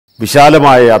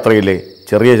വിശാലമായ യാത്രയിലെ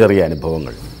ചെറിയ ചെറിയ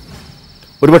അനുഭവങ്ങൾ,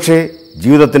 ഒരുപക്ഷെ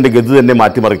ജീവിതത്തിൻ്റെ ഗതി തന്നെ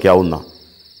മാറ്റിമറിക്കാവുന്ന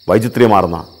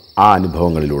വൈചിത്ര്യമാർന്ന ആ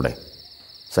അനുഭവങ്ങളിലൂടെ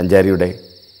സഞ്ചാരിയുടെ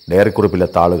ഡയറിക്കുറിപ്പിലെ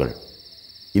താളുകൾ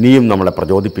ഇനിയും നമ്മളെ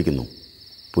പ്രചോദിപ്പിക്കുന്നു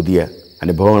പുതിയ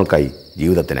അനുഭവങ്ങൾക്കായി,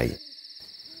 ജീവിതത്തിനായി.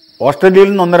 ഓസ്ട്രേലിയയിൽ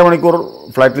നിന്ന് 1.5 മണിക്കൂർ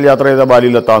ഫ്ലൈറ്റിൽ യാത്ര ചെയ്താൽ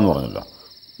ബാലിയിലെത്താമെന്ന് പറഞ്ഞല്ലോ.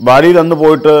 ബാലിയിൽ അന്ന്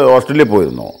പോയിട്ട് ഓസ്ട്രേലിയ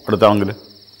പോയിരുന്നോ അടുത്താണെങ്കിൽ?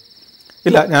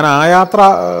 ഇല്ല, ഞാൻ ആ യാത്ര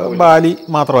ബാലി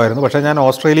മാത്രമായിരുന്നു. പക്ഷേ ഞാൻ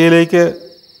ഓസ്ട്രേലിയയിലേക്ക്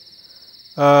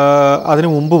അതിനു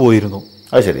മുമ്പ് പോയിരുന്നു.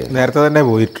 അത് ശരി, നേരത്തെ തന്നെ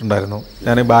പോയിട്ടുണ്ടായിരുന്നു.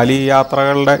 ഞാൻ ബാലി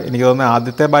യാത്രകളുടെ, എനിക്ക് തോന്നുന്നത്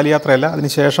ആദ്യത്തെ ബാലി യാത്രയല്ല,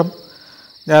 അതിനുശേഷം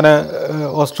ഞാൻ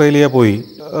ഓസ്ട്രേലിയ പോയി.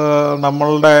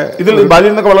 നമ്മളുടെ ഇതിൽ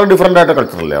ബാലിയിൽ നിന്നൊക്കെ വളരെ ഡിഫറൻ്റ് ആയിട്ട്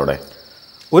കൾച്ചറല്ലേ അവിടെ?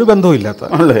 ഒരു ബന്ധവുമില്ലാത്ത,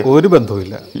 ഒരു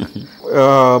ബന്ധവുമില്ല.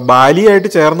 ബാലിയായിട്ട്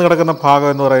ചേർന്ന് കിടക്കുന്ന ഭാഗം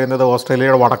എന്ന് പറയുന്നത്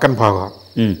ഓസ്ട്രേലിയയുടെ വടക്കൻ ഭാഗമാണ്.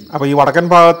 അപ്പോൾ ഈ വടക്കൻ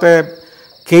ഭാഗത്തെ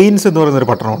കെയ്ൻസ് എന്ന് പറയുന്നൊരു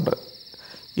പട്ടണമുണ്ട്.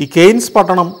 ഈ കെയ്ൻസ്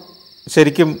പട്ടണം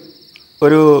ശരിക്കും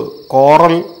ഒരു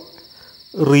കോറൽ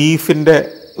റീഫിൻ്റെ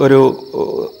ഒരു,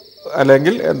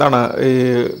 അല്ലെങ്കിൽ എന്താണ്, ഈ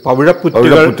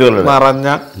പവിഴപ്പുറ്റുകൾ നിറഞ്ഞ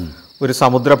ഒരു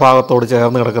സമുദ്രഭാഗത്തോട്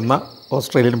ചേർന്ന് കിടക്കുന്ന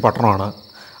ഓസ്ട്രേലിയൻ പട്ടണമാണ്.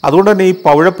 അതുകൊണ്ട് തന്നെ ഈ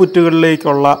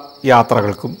പവിഴപ്പുറ്റുകളിലേക്കുള്ള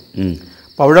യാത്രകൾക്കും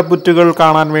പവിഴപ്പുറ്റുകൾ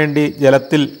കാണാൻ വേണ്ടി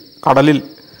ജലത്തിൽ, കടലിൽ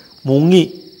മുങ്ങി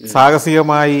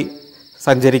സാഹസികമായി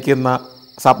സഞ്ചരിക്കുന്ന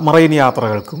സബ്മറൈൻ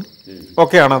യാത്രകൾക്കും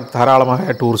ഒക്കെയാണ്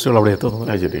ധാരാളമായ ടൂറിസ്റ്റുകൾ അവിടെ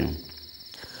എത്തുന്നത്.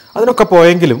 അതിനൊക്കെ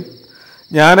പോയെങ്കിലും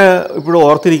ഞാൻ ഇപ്പോഴും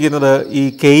ഓർത്തിരിക്കുന്നത് ഈ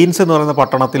കെയ്ൻസ് എന്ന് പറയുന്ന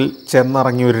പട്ടണത്തിൽ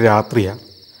ചെന്നിറങ്ങിയ ഒരു രാത്രിയാണ്.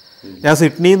 ഞാൻ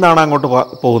സിഡ്നിയിൽ നിന്നാണ് അങ്ങോട്ട്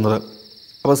പോകുന്നത്.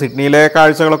 അപ്പോൾ സിഡ്നിയിലെ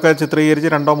കാഴ്ചകളൊക്കെ ചിത്രീകരിച്ച്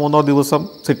 2-3 ദിവസം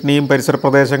സിഡ്നിയും പരിസര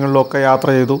പ്രദേശങ്ങളിലൊക്കെ യാത്ര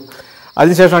ചെയ്തു.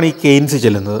 അതിനുശേഷമാണ് ഈ കെയ്ൻസ്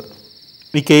ചെല്ലുന്നത്.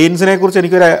 ഈ കെയ്ൻസിനെ കുറിച്ച്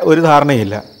എനിക്കൊരു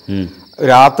ധാരണയില്ല.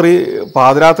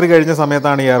 പാതിരാത്രി കഴിഞ്ഞ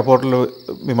സമയത്താണ് ഈ എയർപോർട്ടിൽ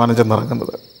വിമാനം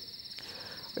ചെന്നിറങ്ങുന്നത്.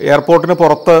 എയർപോർട്ടിന്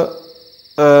പുറത്ത്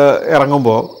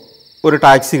ഇറങ്ങുമ്പോൾ ഒരു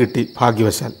ടാക്സി കിട്ടി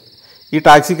ഭാഗ്യവശാൽ. ഈ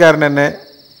ടാക്സിക്കാരൻ എന്നെ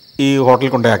ഈ ഹോട്ടലിൽ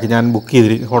കൊണ്ടുപോയാക്കി. ഞാൻ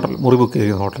മുറി ബുക്ക്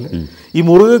ചെയ്തിരിക്കുന്ന ഹോട്ടൽ. ഈ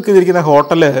മുറി ബുക്ക് ചെയ്തിരിക്കുന്ന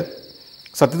ഹോട്ടൽ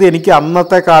സത്യത്തിൽ എനിക്ക്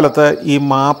അന്നത്തെ കാലത്ത് ഈ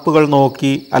മാപ്പുകൾ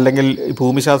നോക്കി, അല്ലെങ്കിൽ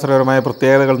ഭൂമിശാസ്ത്രപരമായ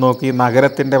പ്രത്യേകതകൾ നോക്കി,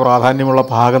 നഗരത്തിൻ്റെ പ്രാധാന്യമുള്ള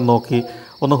ഭാഗം നോക്കി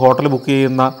ഒന്ന് ഹോട്ടൽ ബുക്ക്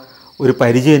ചെയ്യുന്ന ഒരു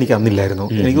പരിചയം എനിക്ക് അന്നില്ലായിരുന്നു.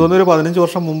 എനിക്ക് തോന്നുന്നു ഒരു 15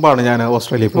 വർഷം മുമ്പാണ് ഞാൻ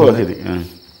ഓസ്ട്രേലിയയിൽ പോയത്.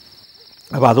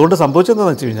 അപ്പോൾ അതുകൊണ്ട്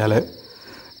സംഭവിച്ചതെന്ന് വെച്ച് കഴിഞ്ഞാൽ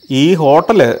ഈ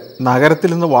ഹോട്ടൽ നഗരത്തിൽ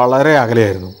നിന്ന് വളരെ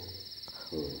അകലെയായിരുന്നു.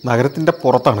 നഗരത്തിൻ്റെ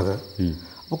പുറത്താണിത്.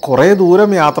 അപ്പോൾ കുറേ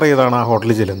ദൂരം യാത്ര ചെയ്താണ് ആ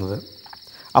ഹോട്ടലിൽ ചെല്ലുന്നത്.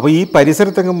 അപ്പോൾ ഈ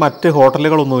പരിസരത്തെങ്ങും മറ്റ്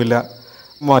ഹോട്ടലുകളൊന്നുമില്ല,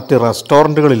 മറ്റ്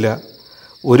റെസ്റ്റോറൻറ്റുകളില്ല.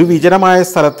 ഒരു വിജനമായ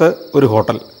സ്ഥലത്ത് ഒരു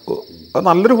ഹോട്ടൽ,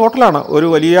 നല്ലൊരു ഹോട്ടലാണ്. ഒരു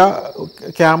വലിയ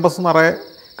ക്യാമ്പസ് നിറയെ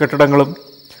കെട്ടിടങ്ങളും,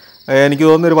 എനിക്ക്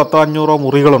തോന്നുന്നു ഒരു 100-500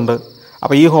 മുറികളുണ്ട്.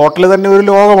 അപ്പോൾ ഈ ഹോട്ടൽ തന്നെ ഒരു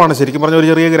ലോകമാണ്. ശരിക്കും പറഞ്ഞ ഒരു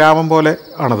ചെറിയ ഗ്രാമം പോലെ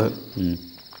ആണത്.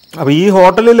 അപ്പോൾ ഈ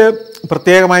ഹോട്ടലിൽ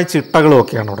പ്രത്യേകമായ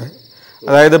ചിട്ടകളുമൊക്കെയാണ് അവിടെ.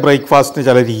 അതായത് ബ്രേക്ക്ഫാസ്റ്റിന്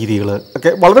ചില രീതികൾ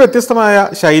ഒക്കെ വളരെ വ്യത്യസ്തമായ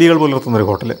ശൈലികൾ പുലർത്തുന്നൊരു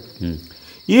ഹോട്ടൽ.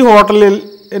 ഈ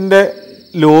ഹോട്ടലിൻ്റെ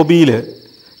ലോബിയിൽ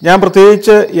ഞാൻ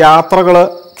പ്രത്യേകിച്ച് യാത്രകൾ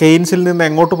കെയ്ൻസിൽ നിന്ന്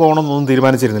എങ്ങോട്ട് പോകണമെന്നൊന്നും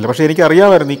തീരുമാനിച്ചിരുന്നില്ല. പക്ഷേ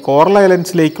എനിക്കറിയാമായിരുന്നു ഈ കോറൽ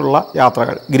ഐലൻഡ്സിലേക്കുള്ള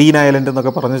യാത്രകൾ. ഗ്രീൻ ഐലൻഡ്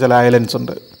എന്നൊക്കെ പറഞ്ഞ ചില ഐലൻഡ്സ്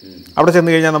ഉണ്ട്. അവിടെ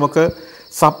ചെന്ന് കഴിഞ്ഞാൽ നമുക്ക്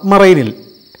സബ്മറൈനിൽ,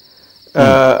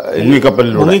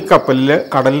 മുങ്ങിക്കപ്പലിൽ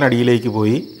കടലിനടിയിലേക്ക്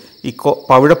പോയി ഈ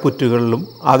പവിഴപ്പുറ്റുകളിലും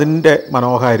അതിൻ്റെ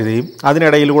മനോഹാരിതയും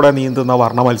അതിനിടയിലൂടെ നീന്തുന്ന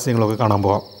വർണ്ണ മത്സ്യങ്ങളൊക്കെ കാണാൻ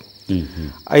പോകാം.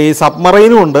 ഈ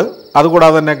സബ്മറൈനും ഉണ്ട്.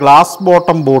 അതുകൂടാതെ തന്നെ ഗ്ലാസ്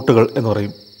ബോട്ടം ബോട്ടുകൾ എന്ന്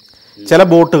പറയും. ചില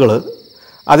ബോട്ടുകൾ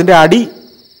അതിൻ്റെ അടി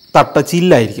തട്ട്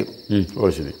ചില്ലായിരിക്കും.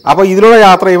 അപ്പോൾ ഇതിലൂടെ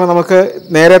യാത്ര ചെയ്യുമ്പോൾ നമുക്ക്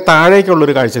നേരെ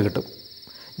താഴേക്കുള്ളൊരു കാഴ്ച കിട്ടും.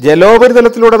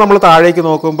 ജലോപരിതലത്തിലൂടെ നമ്മൾ താഴേക്ക്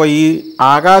നോക്കുമ്പോൾ ഈ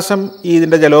ആകാശം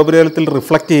ഇതിൻ്റെ ജലോപരിതലത്തിൽ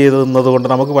റിഫ്ലക്റ്റ് ചെയ്യുന്നത് കൊണ്ട്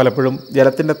നമുക്ക് പലപ്പോഴും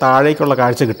ജലത്തിൻ്റെ താഴേക്കുള്ള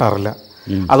കാഴ്ച കിട്ടാറില്ല.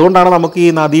 അതുകൊണ്ടാണ് നമുക്ക് ഈ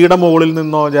നദിയുടെ മുകളിൽ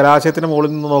നിന്നോ ജലാശയത്തിൻ്റെ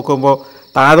മുകളിൽ നിന്നോ നോക്കുമ്പോൾ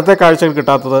താഴത്തെ കാഴ്ചകൾ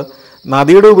കിട്ടാത്തത്.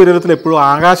 നദിയുടെ ഉപരിതലത്തിൽ എപ്പോഴും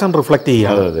ആകാശം റിഫ്ലക്റ്റ്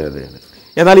ചെയ്യുക.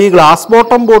 എന്നാൽ ഈ ഗ്ലാസ്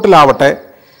ബോട്ടം ബോട്ടിലാവട്ടെ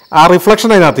ആ റിഫ്ലക്ഷൻ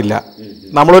അതിനകത്തില്ല.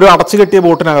 നമ്മളൊരു അടച്ചു കെട്ടിയ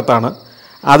ബോട്ടിനകത്താണ്.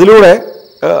 അതിലൂടെ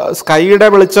സ്കൈയുടെ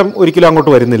വെളിച്ചം ഒരിക്കലും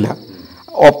അങ്ങോട്ട് വരുന്നില്ല.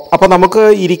 അപ്പോൾ നമുക്ക്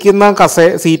ഇരിക്കുന്ന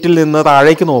സീറ്റിൽ നിന്ന്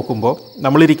താഴേക്ക് നോക്കുമ്പോൾ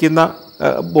നമ്മളിരിക്കുന്ന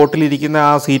ബോട്ടിലിരിക്കുന്ന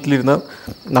ആ സീറ്റിലിരുന്ന്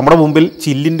നമ്മുടെ മുമ്പിൽ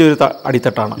ചില്ലിൻ്റെ ഒരു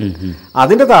അടിത്തട്ടാണ്.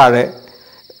 അതിൻ്റെ താഴെ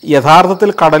യഥാർത്ഥത്തിൽ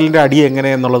കടലിൻ്റെ അടി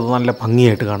എങ്ങനെയെന്നുള്ളത് നല്ല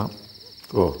ഭംഗിയായിട്ട് കാണാം.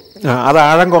 അത്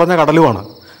ആഴം കുറഞ്ഞ കടലുമാണ്.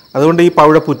 അതുകൊണ്ട് ഈ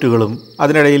പവിഴപ്പുറ്റുകളും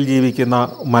അതിനിടയിൽ ജീവിക്കുന്ന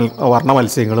വർണ്ണ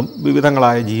മത്സ്യങ്ങളും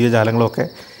വിവിധങ്ങളായ ജീവജാലങ്ങളും ഒക്കെ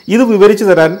ഇത് വിവരിച്ചു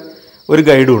തരാൻ ഒരു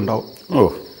ഗൈഡും ഉണ്ടാവും.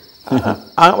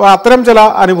 അത്തരം ചില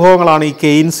അനുഭവങ്ങളാണ് ഈ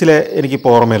കെയ്ൻസിലെ എനിക്ക്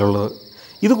ഓർമ്മയിലുള്ളത്.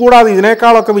 ഇതുകൂടാതെ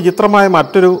ഇതിനേക്കാളൊക്കെ വിചിത്രമായ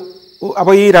മറ്റൊരു,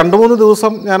 അപ്പോൾ ഈ 2-3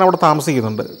 ദിവസം ഞാൻ അവിടെ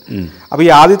താമസിക്കുന്നുണ്ട്. അപ്പോൾ ഈ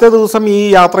ആദ്യത്തെ ദിവസം ഈ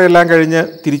യാത്രയെല്ലാം കഴിഞ്ഞ്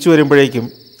തിരിച്ചു വരുമ്പോഴേക്കും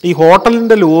ഈ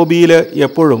ഹോട്ടലിൻ്റെ ലോബിയിൽ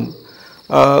എപ്പോഴും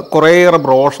കുറേയേറെ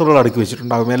ബ്രോഷറുകൾ അടുക്കി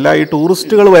വെച്ചിട്ടുണ്ടാകും. ഈ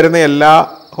ടൂറിസ്റ്റുകൾ വരുന്ന എല്ലാ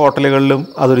ഹോട്ടലുകളിലും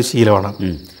അതൊരു ശീലമാണ്.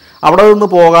 അവിടെ നിന്ന്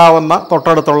പോകാവുന്ന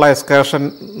തൊട്ടടുത്തുള്ള എക്സ്കർഷൻ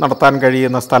നടത്താൻ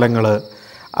കഴിയുന്ന സ്ഥലങ്ങൾ,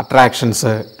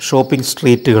 അട്രാക്ഷൻസ്, ഷോപ്പിംഗ്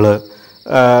സ്ട്രീറ്റുകൾ,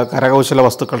 കരകൗശല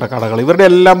വസ്തുക്കളുടെ കടകൾ, ഇവരുടെ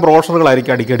എല്ലാം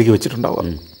ബ്രോഷറുകളായിരിക്കും അടുക്കി വെച്ചിട്ടുണ്ടാവുക.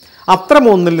 അത്തരം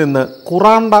ഒന്നിൽ നിന്ന്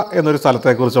കുറാണ്ട എന്നൊരു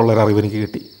സ്ഥലത്തെക്കുറിച്ചുള്ളൊരു അറിവ് എനിക്ക്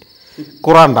കിട്ടി.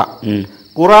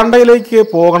 കുറാണ്ടയിലേക്ക്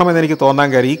പോകണമെന്ന് എനിക്ക് തോന്നാൻ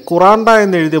കാര്യം, ഈ കുറാണ്ട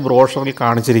എന്നെഴുതിയ ബ്രോഷറിൽ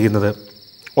കാണിച്ചിരിക്കുന്നത്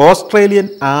ഓസ്ട്രേലിയൻ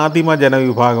ആദിമ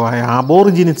ജനവിഭാഗമായ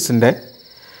അബോറിജിനിസിൻ്റെ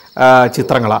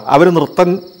ചിത്രങ്ങളാണ്. അവർ നൃത്തം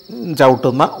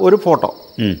ചവിട്ടുന്ന ഒരു ഫോട്ടോ.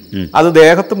 അത്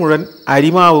ദേഹത്ത് മുഴുവൻ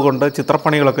അരിമാവ് കൊണ്ട്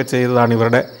ചിത്രപ്പണികളൊക്കെ ചെയ്തതാണ്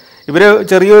ഇവർ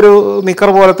ചെറിയൊരു നിക്കർ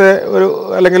പോലത്തെ ഒരു,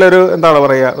 അല്ലെങ്കിൽ ഒരു എന്താണ്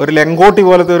പറയുക, ഒരു ലെങ്കോട്ടി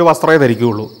പോലത്തെ ഒരു വസ്ത്രമേ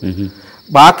ധരിക്കുകയുള്ളൂ.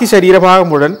 ബാക്കി ശരീരഭാഗം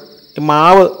മുഴുവൻ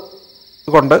മാവ്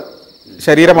കൊണ്ട്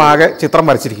ശരീരമാകെ ചിത്രം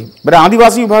വരച്ചിരിക്കും. ഇവർ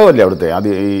ആദിവാസി വിഭാഗമല്ലേ അവിടുത്തെ?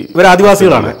 ഇവർ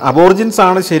ആദിവാസികളാണ്. അബോറിജിൻസ്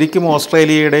ആണ് ശരിക്കും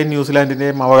ഓസ്ട്രേലിയയുടെയും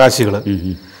ന്യൂസിലാൻഡിൻ്റെയും അവകാശികൾ.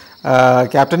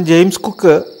 ക്യാപ്റ്റൻ ജെയിംസ്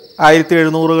കുക്ക്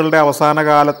 1700-കളുടെ അവസാന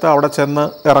കാലത്ത് അവിടെ ചെന്ന്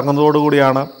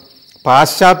ഇറങ്ങുന്നതോടുകൂടിയാണ്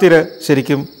പാശ്ചാത്യർ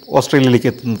ശരിക്കും ഓസ്ട്രേലിയയിലേക്ക്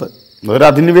എത്തുന്നത്. ഒരു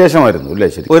അധിനിവേശമായിരുന്നു അല്ലേ?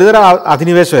 ശരി, ഒരുതരം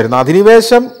അധിനിവേശമായിരുന്നു.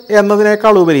 അധിനിവേശം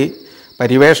എന്നതിനേക്കാൾ ഉപരി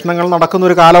പര്യവേഷണങ്ങൾ നടക്കുന്ന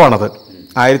ഒരു കാലമാണത്.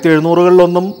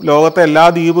 1700-കളിലൊന്നും ലോകത്തെ എല്ലാ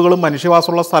ദ്വീപുകളും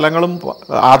മനുഷ്യവാസമുള്ള സ്ഥലങ്ങളും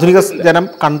ആധുനിക ജനം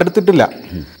കണ്ടെടുത്തിട്ടില്ല.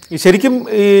 ശരിക്കും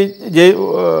ഈ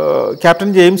ക്യാപ്റ്റൻ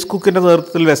ജെയിംസ് കുക്കിൻ്റെ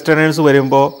നേതൃത്വത്തിൽ വെസ്റ്റേണേഴ്സ്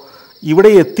വരുമ്പോൾ ഇവിടെ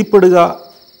എത്തിപ്പെടുക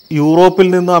യൂറോപ്പിൽ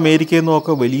നിന്നും അമേരിക്കയിൽ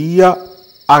നിന്നുമൊക്കെ വലിയ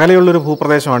അകലെയുള്ളൊരു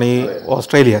ഭൂപ്രദേശമാണ് ഈ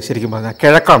ഓസ്ട്രേലിയ. ശരിക്കും പറഞ്ഞാൽ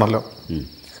കിഴക്കാണല്ലോ.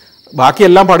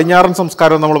 ബാക്കിയെല്ലാം പടിഞ്ഞാറൻ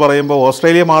സംസ്കാരം നമ്മൾ പറയുമ്പോൾ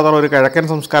ഓസ്ട്രേലിയ മാത്രം ഒരു കിഴക്കൻ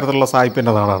സംസ്കാരത്തിലുള്ള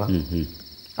സായിപ്പിൻ്റെ നാടാണ്.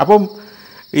 അപ്പം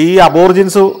ഈ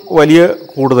അബോർജിൻസ് വലിയ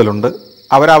കൂടുതലുണ്ട്.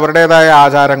 അവരവരുടേതായ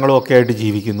ആചാരങ്ങളും ഒക്കെ ആയിട്ട്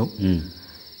ജീവിക്കുന്നു.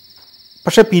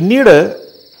 പക്ഷെ പിന്നീട്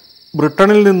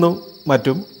ബ്രിട്ടനിൽ നിന്നും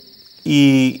മറ്റും ഈ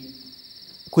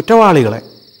കുറ്റവാളികളെ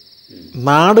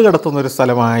നാട് കടത്തുന്നൊരു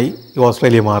സ്ഥലമായി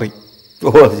ഓസ്ട്രേലിയ മാറി.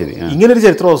 ശരി. ഇങ്ങനൊരു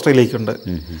ചരിത്രം ഓസ്ട്രേലിയക്കുണ്ട്.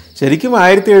 ശരിക്കും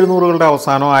 1700-കളുടെ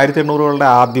അവസാനമോ 1800-കളുടെ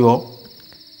ആദ്യമോ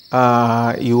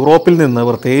യൂറോപ്പിൽ നിന്ന്,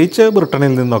 പ്രത്യേകിച്ച്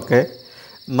ബ്രിട്ടനിൽ നിന്നൊക്കെ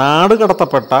നാട്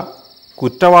കടത്തപ്പെട്ട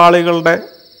കുറ്റവാളികളുടെ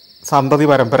സന്തതി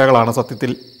പരമ്പരകളാണ്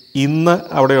സത്യത്തിൽ ഇന്ന്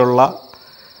അവിടെയുള്ള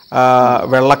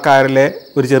വെള്ളക്കാരിലെ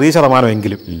ഒരു ചെറിയ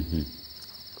ശതമാനമെങ്കിലും.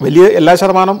 വലിയ എല്ലാ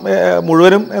ശതമാനം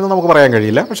മുഴുവനും എന്ന് നമുക്ക് പറയാൻ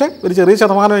കഴിയില്ല. പക്ഷേ ഒരു ചെറിയ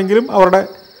ശതമാനമെങ്കിലും അവരുടെ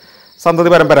സന്തതി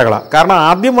പരമ്പരകളാണ്. കാരണം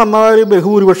ആദ്യം വന്നവർ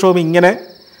ബഹുഭൂരിപക്ഷവും ഇങ്ങനെ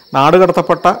നാട്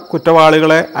കടത്തപ്പെട്ട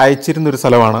കുറ്റവാളികളെ അയച്ചിരുന്നൊരു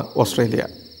സ്ഥലമാണ് ഓസ്ട്രേലിയ.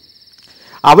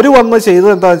 അവർ വന്ന് ചെയ്തത്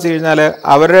എന്താണെന്ന് വെച്ച് കഴിഞ്ഞാൽ,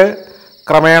 അവർ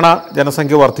ക്രമേണ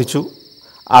ജനസംഖ്യ വർദ്ധിച്ചു.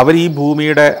 അവർ ഈ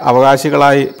ഭൂമിയുടെ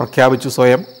അവകാശികളായി പ്രഖ്യാപിച്ചു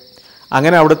സ്വയം.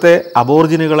 അങ്ങനെ അവിടുത്തെ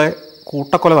അബോർജിനുകളെ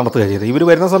കൂട്ടക്കൊല നടത്തുക ചെയ്തത്. ഇവർ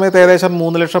വരുന്ന സമയത്ത് ഏകദേശം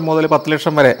 3 ലക്ഷം മുതൽ 10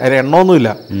 ലക്ഷം വരെ, അതിന് എണ്ണമൊന്നുമില്ല.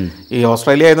 ഈ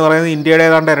ഓസ്ട്രേലിയ എന്ന് പറയുന്നത് ഇന്ത്യയുടെ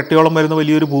ഏതാണ്ട് ഇരട്ടിയോളം വരുന്ന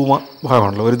വലിയൊരു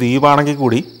ഭൂഭാഗമാണല്ലോ. ഒരു ദ്വീപാണെങ്കിൽ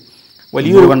കൂടി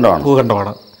വലിയൊരു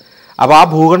ഭൂഖണ്ഡമാണ്. അപ്പോൾ ആ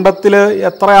ഭൂഖണ്ഡത്തിൽ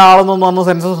എത്ര ആളെന്നൊന്നും അന്ന്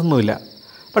സെൻസസ് ഒന്നുമില്ല.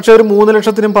 പക്ഷേ ഒരു 3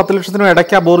 ലക്ഷത്തിനും 10 ലക്ഷത്തിനും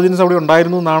ഇടയ്ക്ക് അബോർജിൻസ് അവിടെ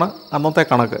ഉണ്ടായിരുന്നു എന്നാണ് അന്നത്തെ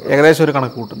കണക്ക്, ഏകദേശം ഒരു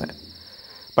കണക്ക് കൂട്ടുന്നത്.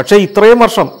 പക്ഷേ ഇത്രയും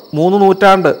വർഷം, 3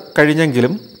 നൂറ്റാണ്ട്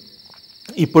കഴിഞ്ഞെങ്കിലും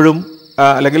ഇപ്പോഴും,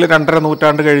 അല്ലെങ്കിൽ 2.5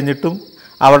 നൂറ്റാണ്ട് കഴിഞ്ഞിട്ടും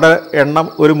അവരുടെ എണ്ണം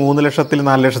ഒരു 3 ലക്ഷത്തിൽ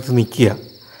 4 ലക്ഷത്തിൽ നിൽക്കുക.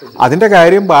 അതിൻ്റെ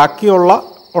കാര്യം ബാക്കിയുള്ള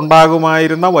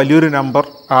ഉണ്ടാകുമായിരുന്ന വലിയൊരു നമ്പർ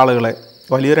ആളുകളെ,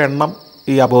 വലിയൊരു എണ്ണം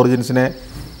ഈ അബോർജിൻസിനെ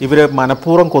ഇവർ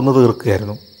മനഃപൂർവ്വം കൊന്നു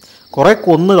തീർക്കുകയായിരുന്നു. കുറേ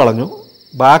കൊന്നു കളഞ്ഞു.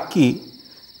 ബാക്കി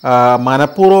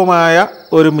മനഃപൂർവമായ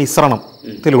ഒരു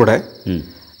മിശ്രണത്തിലൂടെ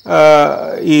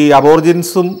ഈ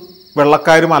അബോർജിൻസും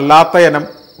വെള്ളക്കാരും അല്ലാത്ത ഇനം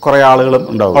കുറേ ആളുകളും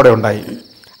അവിടെ ഉണ്ടായി.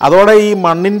 അതോടെ ഈ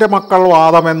മണ്ണിൻ്റെ മക്കൾ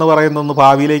വാദം എന്ന് പറയുന്നൊന്ന്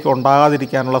ഭാവിയിലേക്ക്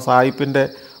ഉണ്ടാകാതിരിക്കാനുള്ള സായിപ്പിൻ്റെ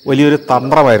വലിയൊരു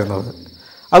തന്ത്രമായിരുന്നത്.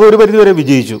 അതൊരു പരിധിവരെ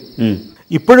വിജയിച്ചു.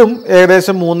 ഇപ്പോഴും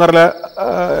ഏകദേശം 3.5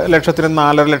 ലക്ഷത്തിനും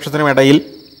 4.5 ലക്ഷത്തിനും ഇടയിൽ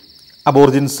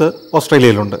അബോർജിൻസ്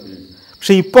ഓസ്ട്രേലിയയിലുണ്ട്.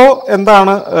 പക്ഷെ ഇപ്പോൾ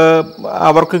എന്താണ്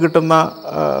അവർക്ക് കിട്ടുന്ന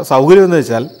സൗകര്യം എന്ന്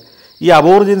വെച്ചാൽ, ഈ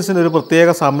അബോർജിൻസിന് ഒരു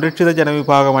പ്രത്യേക സംരക്ഷിത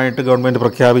ജനവിഭാഗമായിട്ട് ഗവൺമെൻറ്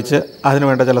പ്രഖ്യാപിച്ച്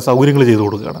അതിനുവേണ്ട ചില സൗകര്യങ്ങൾ ചെയ്തു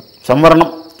കൊടുക്കുകയാണ്.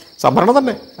 സംവരണം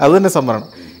തന്നെ, അത് തന്നെ സംവരണം.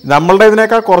 നമ്മളുടെ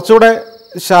ഇതിനേക്കാൾ കുറച്ചുകൂടെ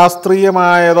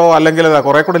ശാസ്ത്രീയമായതോ അല്ലെങ്കിൽ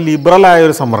കുറേ കൂടെ ലിബറലായ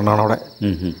ഒരു സംവരണമാണ് അവിടെ.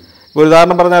 ഇപ്പോൾ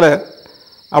ഉദാഹരണം പറഞ്ഞാൽ,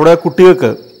 അവിടെ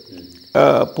കുട്ടികൾക്ക്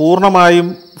പൂർണ്ണമായും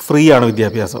ഫ്രീ ആണ്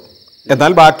വിദ്യാഭ്യാസം.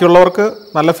 എന്നാൽ ബാക്കിയുള്ളവർക്ക്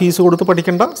നല്ല ഫീസ് കൊടുത്ത്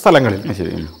പഠിക്കേണ്ട സ്ഥലങ്ങളിൽ.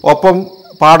 ഒപ്പം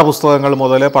പാഠപുസ്തകങ്ങൾ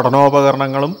മുതൽ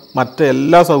പഠനോപകരണങ്ങളും മറ്റ്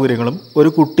എല്ലാ സൗകര്യങ്ങളും ഒരു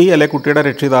കുട്ടി അല്ലെങ്കിൽ കുട്ടിയുടെ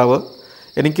രക്ഷിതാവ്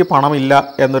എനിക്ക് പണമില്ല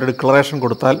എന്നൊരു ഡിക്ലറേഷൻ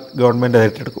കൊടുത്താൽ ഗവൺമെൻറ്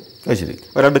ഏറ്റെടുക്കും. ശരി,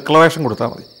 ഒരു ഡിക്ലറേഷൻ കൊടുത്താൽ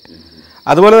മതി.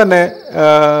 അതുപോലെ തന്നെ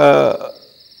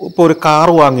ഇപ്പോൾ ഒരു കാർ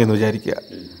വാങ്ങിയെന്ന് വിചാരിക്കുക,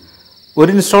 ഒരു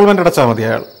ഇൻസ്റ്റാൾമെൻറ്റ് അടച്ചാൽ മതി.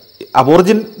 അയാൾ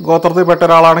അബോർജിൻ ഗോത്രത്തിൽപ്പെട്ട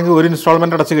ഒരാളാണെങ്കിൽ ഒരു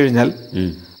ഇൻസ്റ്റാൾമെൻറ്റ് അടച്ചു കഴിഞ്ഞാൽ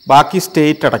ബാക്കി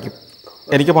സ്റ്റേറ്റ് അടയ്ക്കും.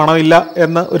 എനിക്ക് പണമില്ല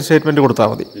എന്ന് ഒരു സ്റ്റേറ്റ്മെൻറ്റ് കൊടുത്താൽ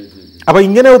മതി. അപ്പോൾ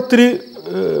ഇങ്ങനെ ഒത്തിരി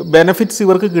ബെനഫിറ്റ്സ്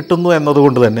ഇവർക്ക് കിട്ടുന്നു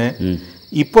എന്നതുകൊണ്ട് തന്നെ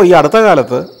ഇപ്പോൾ ഈ അടുത്ത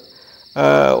കാലത്ത്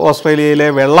ഓസ്ട്രേലിയയിലെ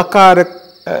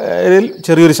വെള്ളക്കാരിൽ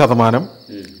ചെറിയൊരു ശതമാനം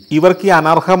ഇവർക്ക് ഈ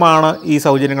അനർഹമാണ് ഈ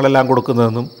സൗജന്യങ്ങളെല്ലാം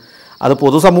കൊടുക്കുന്നതെന്നും അത്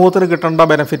പൊതുസമൂഹത്തിന് കിട്ടേണ്ട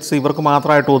ബെനിഫിറ്റ്സ് ഇവർക്ക്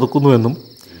മാത്രമായിട്ട് ഒതുക്കുന്നുവെന്നും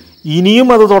ഇനിയും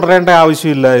അത് തുടരേണ്ട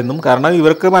ആവശ്യമില്ല എന്നും, കാരണം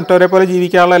ഇവർക്ക് മറ്റവരെ പോലെ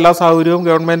ജീവിക്കാനുള്ള എല്ലാ സൗകര്യവും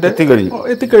ഗവൺമെൻറ്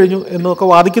എത്തിക്കഴിഞ്ഞു എന്നൊക്കെ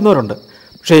വാദിക്കുന്നവരുണ്ട്.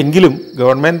 പക്ഷേ എങ്കിലും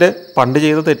ഗവൺമെൻറ് പണ്ട്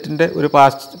ചെയ്ത തെറ്റിൻ്റെ ഒരു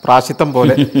പ്രാശ്ചിത്തം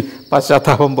പോലെ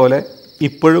പശ്ചാത്താപം പോലെ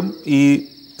ഇപ്പോഴും ഈ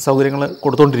സൗകര്യങ്ങൾ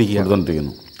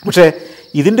കൊടുത്തുകൊണ്ടിരിക്കുന്നു. പക്ഷേ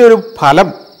ഇതിൻ്റെ ഒരു ഫലം,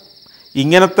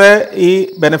 ഇങ്ങനത്തെ ഈ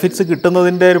ബെനിഫിറ്റ്സ്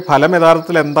കിട്ടുന്നതിൻ്റെ ഒരു ഫലം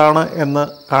യഥാർത്ഥത്തിൽ എന്താണ് എന്ന്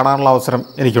കാണാനുള്ള അവസരം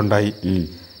എനിക്കുണ്ടായി.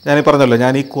 ഞാനീ പറഞ്ഞല്ലോ,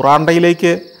 ഞാൻ ഈ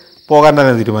കുറാണ്ടയിലേക്ക് പോകാൻ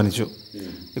തന്നെ തീരുമാനിച്ചു.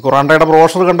 ഈ കുറാണ്ടയുടെ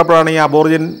ബ്രോഷർ കണ്ടപ്പോഴാണ് ഈ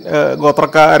അബോർജിൻ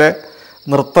ഗോത്രക്കാരെ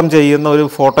നൃത്തം ചെയ്യുന്ന ഒരു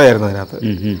ഫോട്ടോ ആയിരുന്നു അതിനകത്ത്.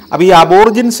 അപ്പോൾ ഈ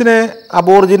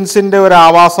അബോർജിൻസിൻ്റെ ഒരു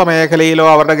ആവാസ മേഖലയിലോ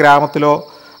അവരുടെ ഗ്രാമത്തിലോ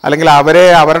അല്ലെങ്കിൽ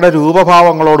അവരുടെ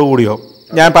രൂപഭാവങ്ങളോടുകൂടിയോ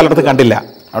ഞാൻ പലയിടത്തും കണ്ടില്ല.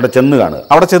 അവിടെ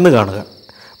ചെന്ന് കാണുക.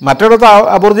 മറ്റൊരിടത്ത്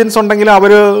അബോർജിൻസ് ഉണ്ടെങ്കിലും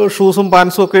അവർ ഷൂസും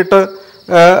പാൻസും ഒക്കെ ഇട്ട്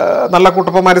നല്ല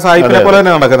കുട്ടപ്പന്മാർ സായിപ്പിനെ പോലെ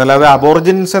തന്നെ നടക്കുന്നില്ല. അത്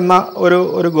അബോർജിൻസ് എന്ന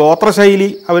ഒരു ഗോത്രശൈലി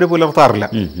അവർ പുലർത്താറില്ല.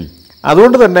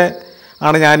 അതുകൊണ്ട് തന്നെ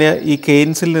ആണ് ഞാൻ ഈ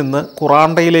കെയ്ൻസിൽ നിന്ന്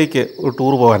കുറാണ്ടയിലേക്ക് ഒരു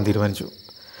ടൂർ പോകാൻ തീരുമാനിച്ചു.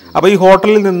 അപ്പോൾ ഈ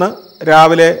ഹോട്ടലിൽ നിന്ന്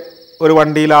രാവിലെ ഒരു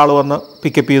വണ്ടിയിൽ ആൾ വന്ന്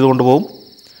പിക്കപ്പ് ചെയ്തുകൊണ്ട് പോകും.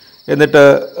 എന്നിട്ട്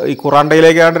ഈ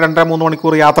കുറാണ്ടയിലേക്കാണ്ട് 2-3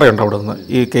 മണിക്കൂർ യാത്രയുണ്ട് അവിടെ നിന്ന്,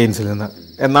 ഈ കെയ്ൻസിൽ നിന്ന്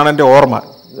എന്നാണ് എൻ്റെ ഓർമ്മ.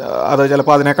 അത്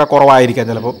ചിലപ്പോൾ അതിനേക്കാൾ കുറവായിരിക്കാം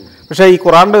ചിലപ്പോൾ. പക്ഷേ ഈ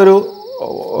കുറാണ്ട ഒരു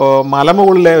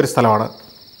മലമുകളിലെ ഒരു സ്ഥലമാണ്.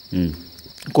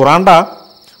 കുറാണ്ട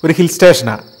ഒരു ഹിൽ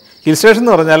സ്റ്റേഷനാണ്. ഹിൽ സ്റ്റേഷൻ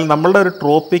എന്ന് പറഞ്ഞാൽ നമ്മളുടെ ഒരു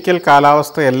ട്രോപ്പിക്കൽ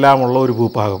കാലാവസ്ഥ എല്ലാമുള്ള ഒരു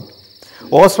ഭൂഭാഗം.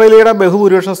 ഓസ്ട്രേലിയയുടെ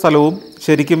ബഹുഭൂരിപക്ഷം സ്ഥലവും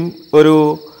ശരിക്കും ഒരു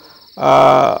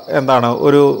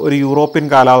ഒരു യൂറോപ്യൻ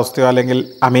കാലാവസ്ഥയോ അല്ലെങ്കിൽ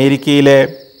അമേരിക്കയിലെ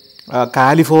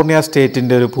കാലിഫോർണിയ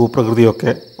സ്റ്റേറ്റിൻ്റെ ഒരു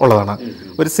ഭൂപ്രകൃതിയൊക്കെ ഉള്ളതാണ്.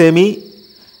 ഒരു സെമി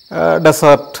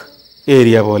ഡെസേർട്ട്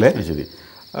ഏരിയ പോലെ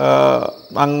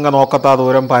അങ്ങ് നോക്കത്താ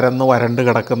ദൂരം പരന്ന് വരണ്ട്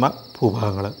കിടക്കുന്ന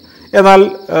ഭൂഭാഗങ്ങൾ. എന്നാൽ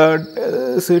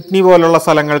സിഡ്നി പോലുള്ള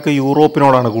സ്ഥലങ്ങൾക്ക്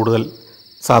യൂറോപ്പിനോടാണ് കൂടുതൽ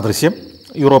സാദൃശ്യം,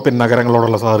 യൂറോപ്യൻ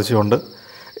നഗരങ്ങളോടുള്ള സാദൃശ്യമുണ്ട്.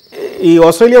 ഈ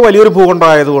ഓസ്ട്രേലിയ വലിയൊരു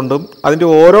ഭൂഖണ്ഡമായതുകൊണ്ടും അതിൻ്റെ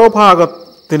ഓരോ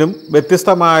ഭാഗത്തിനും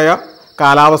വ്യത്യസ്തമായ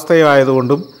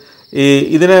കാലാവസ്ഥയായതുകൊണ്ടും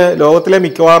ഇതിന് ലോകത്തിലെ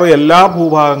മിക്കവാറും എല്ലാ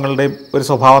ഭൂഭാഗങ്ങളുടെയും ഒരു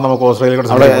സ്വഭാവം നമുക്ക്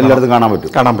ഓസ്ട്രേലിയയുടെ കാണാൻ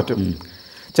പറ്റും.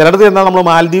 ചിലയിടത്ത് എന്നാൽ നമ്മൾ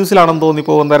മാൽദീവ്സിലാണെന്ന്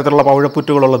തോന്നിപ്പോകുന്ന തരത്തിലുള്ള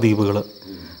പവിഴപ്പുറ്റുകളുള്ള ദ്വീപുകൾ.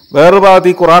 വേറൊരു ഭാഗത്ത്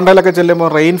ഈ കുറാണ്ടയിലൊക്കെ ചെല്ലുമ്പോൾ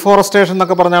റെയിൻ ഫോറസ്റ്റേഷൻ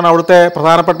എന്നൊക്കെ പറഞ്ഞാണ് അവിടുത്തെ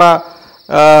പ്രധാനപ്പെട്ട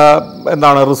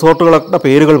റിസോർട്ടുകളുടെ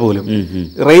പേരുകൾ പോലും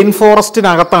റെയിൻ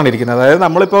ഫോറസ്റ്റിനകത്താണ് ഇരിക്കുന്നത്. അതായത്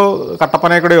നമ്മളിപ്പോൾ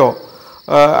കട്ടപ്പനയ്ക്കൂടെയോ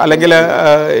അല്ലെങ്കിൽ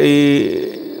ഈ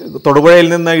തൊടുപുഴയിൽ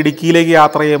നിന്ന് ഇടുക്കിയിലേക്ക്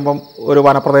യാത്ര ചെയ്യുമ്പം ഒരു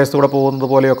വനപ്രദേശത്തൂടെ പോകുന്നത്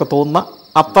പോലെയൊക്കെ തോന്നുന്ന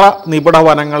അത്ര നിബിഡ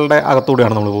വനങ്ങളുടെ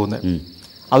അകത്തൂടെയാണ് നമ്മൾ പോകുന്നത്.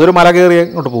 അതൊരു മല കയറി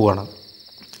അങ്ങോട്ട് പോവുകയാണ്.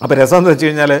 അപ്പോൾ രസം എന്ന് വെച്ച്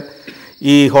കഴിഞ്ഞാൽ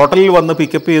ഈ ഹോട്ടലിൽ വന്ന്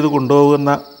പിക്കപ്പ് ചെയ്ത്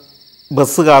കൊണ്ടുപോകുന്ന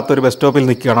ബസ് കാത്തൊരു ബസ് സ്റ്റോപ്പിൽ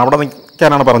നിൽക്കുകയാണ്. അവിടെ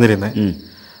നിൽക്കാനാണ് പറഞ്ഞിരുന്നത്.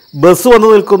 ബസ് വന്ന്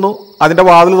നിൽക്കുന്നു, അതിൻ്റെ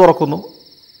വാതിൽ തുറക്കുന്നു,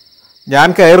 ഞാൻ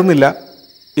കയറുന്നില്ല.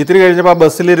 ഇത്തിരി കഴിഞ്ഞപ്പോൾ ആ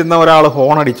ബസ്സിലിരുന്ന ഒരാൾ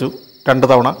ഹോൺ അടിച്ചു 2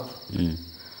 തവണ.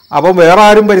 അപ്പം വേറെ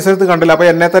ആരും പരിസരത്ത് കണ്ടില്ല. അപ്പോൾ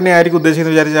എന്നെ തന്നെ ആയിരിക്കും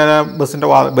ഉദ്ദേശിക്കുന്നത് വിചാരിച്ച് ഞാൻ ബസ്സിൻ്റെ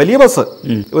വലിയ ബസ്,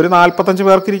 ഒരു 45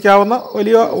 പേർക്ക് ഇരിക്കാവുന്ന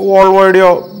വലിയ വോൾവോയുടെയോ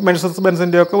മെഴ്സസ്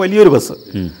ബെൻസിൻ്റെയോ ഒക്കെ വലിയൊരു ബസ്,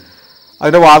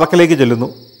 അതിൻ്റെ വാതക്കലേക്ക്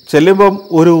ചെല്ലുമ്പം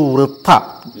ഒരു വൃദ്ധ,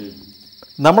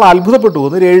 നമ്മൾ അത്ഭുതപ്പെട്ടു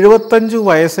പോകുന്നു. ഒരു 75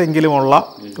 വയസ്സെങ്കിലുമുള്ള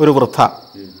ഒരു വൃദ്ധ.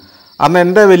 അന്ന്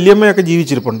എൻ്റെ വല്യമ്മയൊക്കെ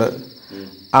ജീവിച്ചിരിപ്പുണ്ട്.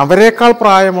 അവരെക്കാൾ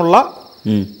പ്രായമുള്ള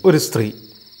ഒരു സ്ത്രീ.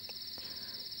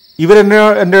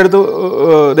 എൻ്റെ അടുത്ത്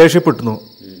ദേഷ്യപ്പെട്ടുന്നു.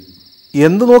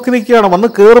 എന്ത് നോക്കി നിൽക്കുകയാണ്, വന്ന്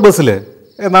കയറ് ബസ്സിൽ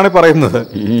എന്നാണ് പറയുന്നത്.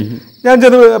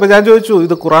 അപ്പം ഞാൻ ചോദിച്ചു,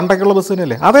 ഇത് കുറാണ്ടയ്ക്കുള്ള ബസ്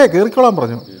തന്നെയല്ലേ? അതെ, കയറിക്കോളാൻ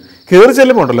പറഞ്ഞു. കയറി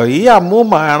ചെല്ലുമ്പോൾ ഉണ്ടല്ലോ, ഈ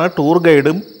അമ്മൂമ്മയാണ് ടൂർ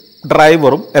ഗൈഡും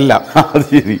ഡ്രൈവറും എല്ലാം.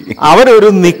 അവരൊരു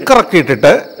നിക്കറൊക്കെ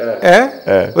ഇട്ടിട്ട്,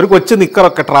 ഒരു കൊച്ചു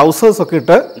നിക്കറൊക്കെ, ട്രൗസേഴ്സ് ഒക്കെ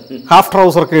ഇട്ട്, ഹാഫ്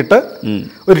ട്രൗസറൊക്കെ ഇട്ട്,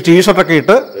 ഒരു ടീഷർട്ടൊക്കെ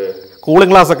ഇട്ട്,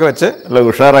 കൂളിംഗ് ഗ്ലാസ് ഒക്കെ വെച്ച്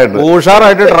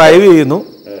ഉഷാറായിട്ട് ഡ്രൈവ് ചെയ്യുന്നു.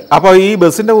 അപ്പോൾ ഈ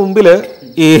ബസ്സിന്റെ മുമ്പിൽ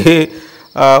ഈ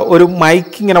ഒരു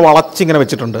മൈക്ക് ഇങ്ങനെ വളച്ചിങ്ങനെ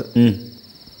വെച്ചിട്ടുണ്ട്.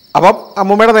 അപ്പം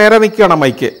അമ്മൂമ്മയുടെ നേരെ നിൽക്കുകയാണ്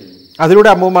മൈക്ക്.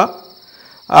 അതിലൂടെ അമ്മൂമ്മ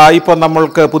ഇപ്പം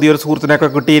നമ്മൾക്ക് പുതിയൊരു സുഹൃത്തിനെയൊക്കെ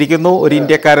കിട്ടിയിരിക്കുന്നു, ഒരു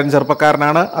ഇന്ത്യക്കാരൻ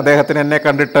ചെറുപ്പക്കാരനാണ്, അദ്ദേഹത്തിന് എന്നെ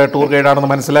കണ്ടിട്ട് ടൂർ ഗൈഡാണെന്ന്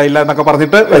മനസ്സിലായില്ല എന്നൊക്കെ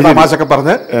പറഞ്ഞിട്ട് തമാശയൊക്കെ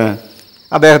പറഞ്ഞ്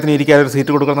അദ്ദേഹത്തിന് ഇരിക്കാനൊരു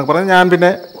സീറ്റ് കൊടുക്കണമെന്നൊക്കെ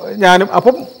പറഞ്ഞ് ഞാനും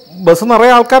അപ്പം ബസ്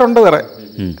നിറയെ ആൾക്കാരുണ്ട് വേറെ.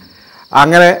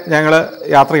 അങ്ങനെ ഞങ്ങൾ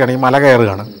യാത്രയാണ്, ഈ മല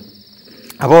കയറുകയാണ്.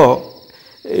 അപ്പോൾ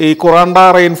ഈ കുറാണ്ട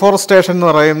റെയിൻ ഫോറസ്റ്റ് സ്റ്റേഷൻ എന്ന്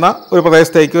പറയുന്ന ഒരു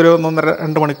പ്രദേശത്തേക്ക് ഒരു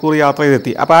 1.5-2 മണിക്കൂർ യാത്ര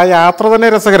ചെയ്തെത്തി. അപ്പോൾ ആ യാത്ര തന്നെ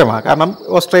രസകരമാണ്. കാരണം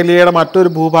ഓസ്ട്രേലിയയുടെ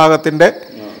മറ്റൊരു ഭൂഭാഗത്തിൻ്റെ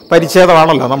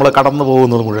പരിച്ഛേദമാണല്ലോ നമ്മൾ കടന്നു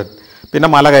പോകുന്നത് മുഴുവൻ. പിന്നെ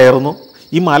മല കയറുന്നു.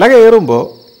 ഈ മല കയറുമ്പോൾ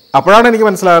അപ്പോഴാണ് എനിക്ക്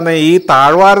മനസ്സിലാകുന്നത്, ഈ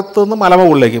താഴ്വാരത്ത് നിന്ന്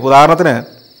മലമുകളിലേക്ക്, ഉദാഹരണത്തിന്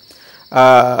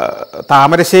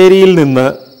താമരശ്ശേരിയിൽ നിന്ന്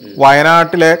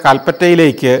വയനാട്ടിലെ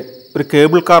കൽപ്പറ്റയിലേക്ക് ഒരു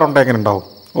കേബിൾ കാർ ഉണ്ടെങ്കിൽ എങ്ങനെ ഉണ്ടാവും?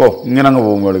 ഇങ്ങനെ അങ്ങ്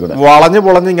പോകും,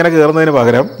 വളഞ്ഞ് ഇങ്ങനെ കയറുന്നതിന്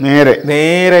പകരം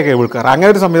നേരെ കേബിൾ കാർ. അങ്ങനെ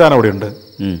ഒരു സംവിധാനം അവിടെ ഉണ്ട്,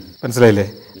 മനസ്സിലായില്ലേ?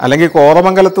 അല്ലെങ്കിൽ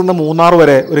കോതമംഗലത്ത് നിന്ന് മൂന്നാർ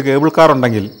വരെ ഒരു കേബിൾ കാർ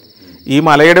ഉണ്ടെങ്കിൽ ഈ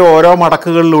മലയുടെ ഓരോ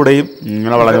മടക്കുകളിലൂടെയും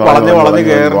വളഞ്ഞ് വളഞ്ഞ്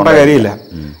കയറേണ്ട കാര്യമില്ല.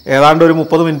 ഏതാണ്ട് ഒരു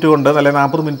 30 മിനിറ്റ് കൊണ്ട് അല്ലെങ്കിൽ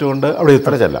 40 മിനിറ്റ് കൊണ്ട് അവിടെ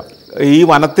എത്തിച്ചെല്ലാം. ഈ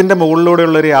വനത്തിൻ്റെ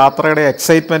മുകളിലൂടെയുള്ളൊരു യാത്രയുടെ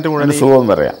എക്സൈറ്റ്മെൻറ്റ് മുഴുവൻ സുഖം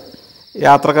പറയാം,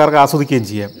 യാത്രക്കാർക്ക് ആസ്വദിക്കുകയും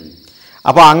ചെയ്യാം.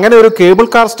 അപ്പോൾ അങ്ങനെ ഒരു കേബിൾ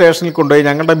കാർ സ്റ്റേഷനിൽ കൊണ്ടുപോയി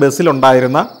ഞങ്ങളുടെ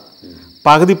ബസ്സിലുണ്ടായിരുന്ന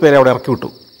പകുതി പേരെ അവിടെ ഇറക്കി വിട്ടു.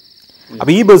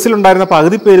 അപ്പോൾ ഈ ബസ്സിലുണ്ടായിരുന്ന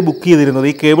പകുതി പേര് ബുക്ക് ചെയ്തിരുന്നത്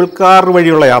ഈ കേബിൾ കാർ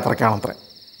വഴിയുള്ള യാത്രയ്ക്കാണത്രേ.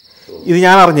 ഇത്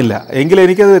ഞാൻ അറിഞ്ഞില്ല, എങ്കിലും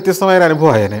എനിക്കത് വ്യത്യസ്തമായൊരു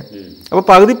അനുഭവമായേനെ. അപ്പോൾ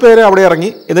പകുതി പേര് അവിടെ ഇറങ്ങി.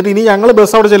 എന്നിട്ട് ഇനി ഞങ്ങൾ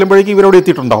ബസ് അവിടെ ചെല്ലുമ്പോഴേക്കും ഇവരവിടെ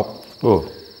എത്തിയിട്ടുണ്ടാവും.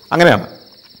 അങ്ങനെയാണ്.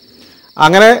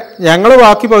 അങ്ങനെ ഞങ്ങൾ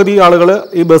ബാക്കി പകുതി ആളുകൾ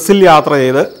ഈ ബസ്സിൽ യാത്ര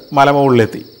ചെയ്ത്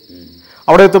മലമുകളിലെത്തി.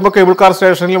 അവിടെ എത്തുമ്പോൾ കേബിൾ കാർ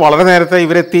സ്റ്റേഷനിൽ വളരെ നേരത്തെ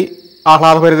ഇവരെത്തി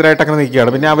ആഹ്ലാദഭരിതരായിട്ട് അങ്ങനെ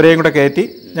നിൽക്കുകയാണ്. പിന്നെ അവരെയും കൂടെ കയറ്റി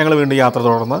ഞങ്ങൾ വീണ്ടും യാത്ര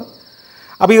തുടർന്ന്.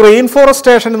 അപ്പോൾ ഈ റെയിൻ ഫോറസ്റ്റ്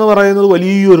സ്റ്റേഷൻ എന്ന് പറയുന്നത്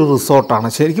വലിയൊരു റിസോർട്ടാണ്.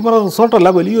 ശരിക്കും പറഞ്ഞാൽ റിസോർട്ടല്ല,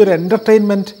 വലിയൊരു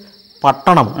എൻ്റർടൈൻമെൻറ്റ്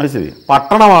പട്ടണം.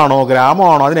 പട്ടണമാണോ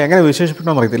ഗ്രാമമാണോ അതിനെങ്ങനെ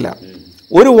വിശേഷിപ്പിക്കണമെന്ന് അറിയത്തില്ല.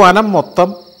 ഒരു വനം മൊത്തം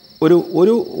ഒരു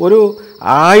ഒരു ഒരു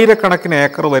ആയിരക്കണക്കിന്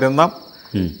ഏക്കർ വരുന്ന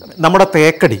നമ്മുടെ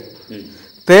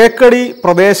തേക്കടി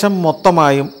പ്രദേശം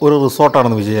മൊത്തമായും ഒരു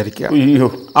റിസോർട്ടാണെന്ന് വിചാരിക്കുക.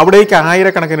 അവിടേക്ക്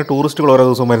ആയിരക്കണക്കിന് ടൂറിസ്റ്റുകൾ ഓരോ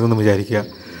ദിവസവും വരുന്നെന്ന് വിചാരിക്കുക.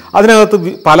 അതിനകത്ത്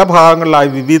പല ഭാഗങ്ങളിലായി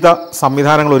വിവിധ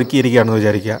സംവിധാനങ്ങൾ ഒരുക്കിയിരിക്കുകയാണെന്ന്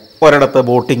വിചാരിക്കുക. ഒരിടത്ത്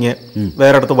ബോട്ടിങ്,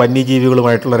 വേറൊരിടത്ത്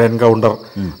വന്യജീവികളുമായിട്ടുള്ള ഒരു എൻകൗണ്ടർ,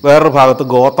 വേറൊരു ഭാഗത്ത്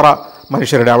ഗോത്ര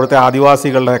മനുഷ്യരുടെ അവിടുത്തെ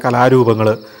ആദിവാസികളുടെ കലാരൂപങ്ങൾ,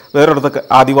 വേറൊരിടത്ത്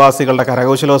ആദിവാസികളുടെ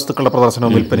കരകൗശല വസ്തുക്കളുടെ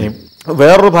പ്രദർശനവും വിൽപ്പനയും,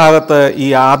 വേറൊരു ഭാഗത്ത് ഈ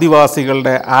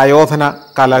ആദിവാസികളുടെ ആയോധന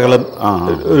കലകളും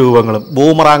രൂപങ്ങളും,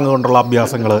 ബൂമറാങ് കൊണ്ടുള്ള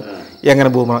അഭ്യാസങ്ങൾ, എങ്ങനെ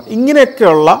ബൂമറാങ്,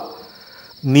 ഇങ്ങനെയൊക്കെയുള്ള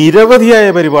നിരവധിയായ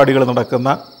പരിപാടികൾ നടക്കുന്ന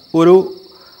ഒരു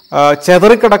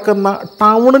ചെതറിക്കിടക്കുന്ന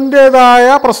ടൗണിൻ്റെതായ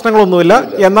പ്രശ്നങ്ങളൊന്നുമില്ല,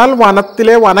 എന്നാൽ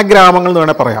വനത്തിലെ വനഗ്രാമങ്ങൾ എന്ന്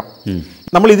വേണേൽ പറയാം.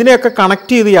 നമ്മൾ ഇതിനെയൊക്കെ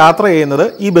കണക്ട് ചെയ്ത് യാത്ര ചെയ്യുന്നത്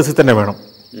ഈ ബസ്സിൽ തന്നെ വേണം.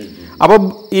 അപ്പം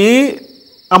ഈ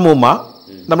അമ്മൂമ്മ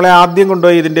നമ്മളെ ആദ്യം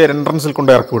കൊണ്ടുപോയി ഇതിൻ്റെ എൻട്രൻസിൽ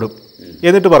കൊണ്ട് ഇറക്കി വിടും.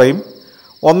 എന്നിട്ട് പറയും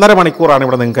 1.5 മണിക്കൂറാണ്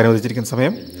ഇവിടെ നിങ്ങൾക്ക് അനുവദിച്ചിരിക്കുന്ന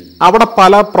സമയം. അവിടെ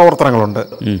പല പ്രവർത്തനങ്ങളുണ്ട്,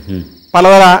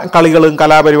 പലതര കളികളും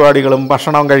കലാപരിപാടികളും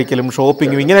ഭക്ഷണം കഴിക്കലും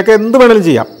ഷോപ്പിങ്ങും ഇങ്ങനെയൊക്കെ എന്ത് വേണമെങ്കിലും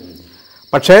ചെയ്യാം.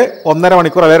 പക്ഷേ 1.5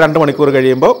 മണിക്കൂർ അല്ലെങ്കിൽ 2 മണിക്കൂർ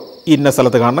കഴിയുമ്പോൾ ഇന്ന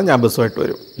സ്ഥലത്ത് കാണണം, ഞാൻ ബസ്സുമായിട്ട്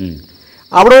വരും.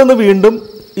 അവിടെ നിന്ന് വീണ്ടും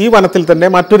ഈ വനത്തിൽ തന്നെ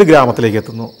മറ്റൊരു ഗ്രാമത്തിലേക്ക്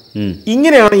എത്തുന്നു.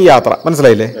 ഇങ്ങനെയാണ് ഈ യാത്ര,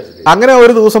 മനസ്സിലായില്ലേ? അങ്ങനെ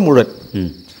ഒരു ദിവസം മുഴുവൻ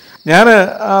ഞാൻ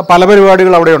പല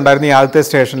പരിപാടികൾ അവിടെ ഉണ്ടായിരുന്നു. ഈ ആദ്യത്തെ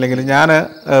സ്റ്റേഷനിലെങ്കിലും ഞാൻ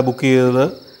ബുക്ക് ചെയ്തത്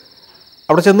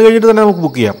അവിടെ ചെന്ന് കഴിഞ്ഞിട്ട് തന്നെ നമുക്ക്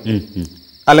ബുക്ക് ചെയ്യാം.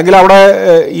 അല്ലെങ്കിൽ അവിടെ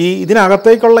ഈ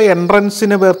ഇതിനകത്തേക്കുള്ള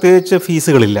എൻട്രൻസിന് പ്രത്യേകിച്ച്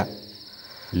ഫീസുകളില്ല.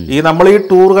 ഈ നമ്മൾ ഈ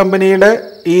ടൂർ കമ്പനിയുടെ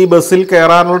ഈ ബസ്സിൽ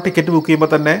കയറാനുള്ള ടിക്കറ്റ് ബുക്ക്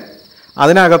ചെയ്യുമ്പോൾ തന്നെ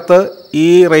അതിനകത്ത് ഈ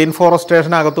റെയിൻ ഫോറസ്റ്റ്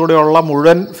സ്റ്റേഷനകത്തൂടെയുള്ള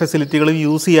മുഴുവൻ ഫെസിലിറ്റികളും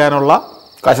യൂസ് ചെയ്യാനുള്ള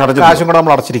കാശും കൂടെ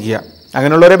നമ്മൾ അടച്ചിരിക്കുക.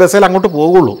 അങ്ങനെയുള്ളവരെ ബസ്സിൽ അങ്ങോട്ട്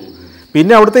പോകുള്ളൂ.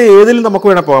 പിന്നെ അവിടുത്തെ ഏതിലും നമുക്ക്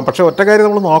വേണേൽ പോകാം. പക്ഷേ ഒറ്റ കാര്യം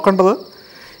നമ്മൾ നോക്കേണ്ടത്,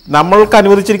 നമ്മൾക്ക്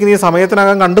അനുവദിച്ചിരിക്കുന്ന ഈ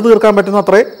സമയത്തിനകം കണ്ടു തീർക്കാൻ പറ്റുന്ന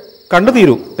അത്രേ കണ്ടു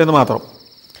തീരൂ എന്ന് മാത്രം.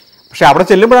 പക്ഷെ അവിടെ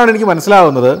ചെല്ലുമ്പോഴാണ് എനിക്ക്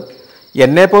മനസ്സിലാവുന്നത്,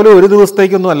 എന്നെപ്പോലെ ഒരു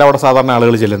ദിവസത്തേക്കൊന്നും അല്ല അവിടെ സാധാരണ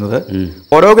ആളുകൾ ചെല്ലുന്നത്.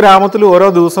 ഓരോ ഗ്രാമത്തിലും ഓരോ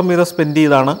ദിവസം വീതം സ്പെൻഡ്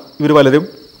ചെയ്താണ് ഇവർ പലരും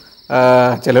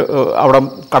അവിടെ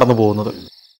കടന്നു പോകുന്നത്.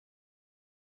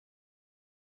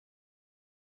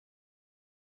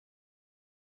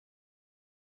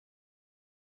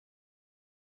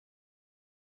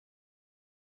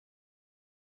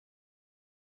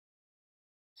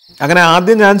 അങ്ങനെ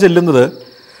ആദ്യം ഞാൻ ചെല്ലുന്നത്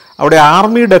അവിടെ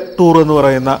ആർമി ഡെക്ക് ടൂർ എന്ന്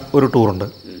പറയുന്ന ഒരു ടൂറുണ്ട്.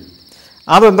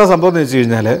 അതെന്താ സംഭവം എന്ന് വെച്ച്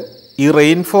കഴിഞ്ഞാൽ, ഈ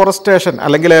റെയിൻ ഫോറസ്റ്റ് സ്റ്റേഷൻ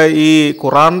അല്ലെങ്കിൽ ഈ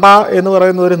കുറാണ്ട എന്ന്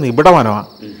പറയുന്ന ഒരു നിബിഡ വനമാണ്.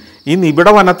 ഈ നിബിഡ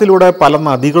വനത്തിലൂടെ പല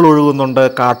നദികൾ ഒഴുകുന്നുണ്ട്,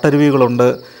 കാട്ടരുവികളുണ്ട്,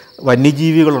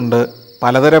 വന്യജീവികളുണ്ട്,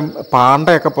 പലതരം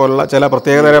പാണ്ടയൊക്കെ പോലുള്ള ചില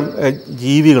പ്രത്യേകതരം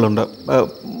ജീവികളുണ്ട്,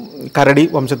 കരടി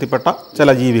വംശത്തിൽപ്പെട്ട ചില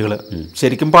ജീവികൾ.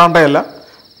 ശരിക്കും പാണ്ടയല്ല,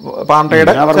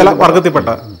 പാണ്ടയുടെ ചില വർഗത്തിൽപ്പെട്ട.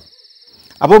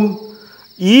 അപ്പം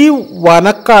ഈ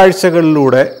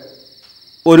വനക്കാഴ്ചകളിലൂടെ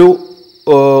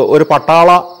ഒരു പട്ടാള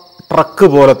ട്രക്ക്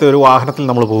പോലത്തെ ഒരു വാഹനത്തിൽ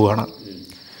നമ്മൾ പോവുകയാണ്.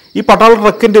 ഈ പട്ടാള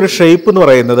ട്രക്കിൻ്റെ ഒരു ഷേപ്പ് എന്ന്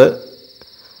പറയുന്നത്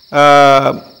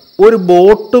ഒരു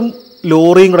ബോട്ടും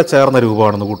ലോറിയും കൂടെ ചേർന്ന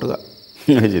രൂപമാണെന്ന് കൂട്ടുക.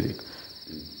 ശരി,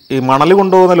 ഈ മണൽ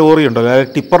കൊണ്ടുപോകുന്ന ലോറി ഉണ്ടല്ലോ,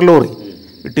 അതായത് ടിപ്പർ ലോറി.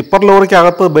 ഈ ടിപ്പർ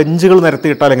ലോറിക്കകത്ത് ബെഞ്ചുകൾ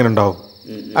നിരത്തിയിട്ടാൽ എങ്ങനെ ഉണ്ടാവും,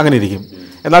 അങ്ങനെ ഇരിക്കും.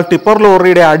 എന്നാൽ ടിപ്പർ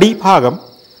ലോറിയുടെ അടിഭാഗം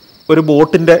ഒരു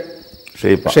ബോട്ടിൻ്റെ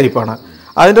ഷേപ്പാണ്.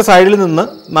 അതിൻ്റെ സൈഡിൽ നിന്ന്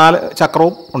 4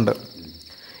 ചക്രവും ഉണ്ട്.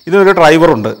 ഇതിനൊരു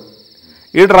ഡ്രൈവറുണ്ട്.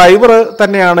 ഈ ഡ്രൈവർ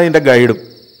തന്നെയാണ് ഇതിൻ്റെ ഗൈഡും.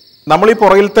 നമ്മൾ ഈ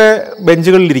പുറകിലത്തെ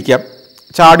ബെഞ്ചുകളിലിരിക്കാം,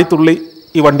 ചാടിത്തുള്ളി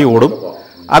ഈ വണ്ടി ഓടും.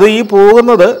 അത് ഈ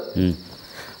പോകുന്നത്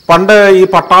പണ്ട് ഈ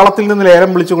പട്ടാളത്തിൽ നിന്ന്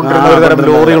ലേലം വിളിച്ചു കൊണ്ടിരുന്ന ഒരു തരം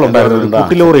ലോറികളുണ്ടായിരുന്നു,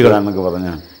 കുട്ടി ലോറികൾ.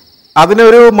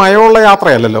 അതിനൊരു മയമുള്ള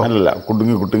യാത്രയല്ലല്ലോ,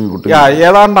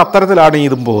 ഏതാണ്ട് അത്തരത്തിലാണ്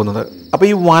ഇതും പോകുന്നത്. അപ്പോൾ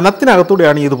ഈ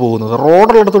വനത്തിനകത്തൂടെയാണ് ഇത് പോകുന്നത്.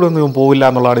 റോഡുള്ളിടത്തൂടെ ഒന്നും പോകില്ല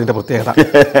എന്നുള്ളതാണ് ഇതിൻ്റെ പ്രത്യേകത.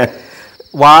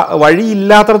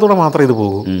 വഴിയില്ലാത്തടത്തൂടെ മാത്രമേ ഇത്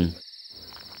പോകൂ.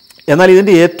 എന്നാൽ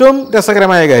ഇതിൻ്റെ ഏറ്റവും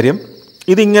രസകരമായ കാര്യം,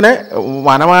 ഇതിങ്ങനെ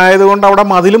വനമായതുകൊണ്ട് അവിടെ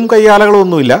മതിലും കയ്യാലകളും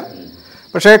ഒന്നുമില്ല.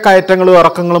 പക്ഷേ കയറ്റങ്ങളും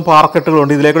ഇറക്കങ്ങളും പാർക്കെട്ടുകളും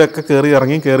ഉണ്ട്. ഇതിലേക്കൂടെയൊക്കെ കയറി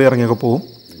ഇറങ്ങിയൊക്കെ പോകും.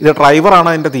 ഇത് ഡ്രൈവറാണ്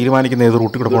അതിൻ്റെ തീരുമാനിക്കുന്നത് ഏത്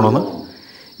റൂട്ടിൽ കൂടെ പോകണമെന്ന്.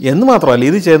 എന്ന് മാത്രമല്ല,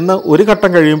 ഇത് ചെന്ന് ഒരു ഘട്ടം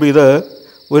കഴിയുമ്പോൾ ഇത്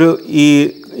ഒരു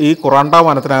ഈ കുറാണ്ട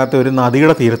വനത്തിനകത്ത് ഒരു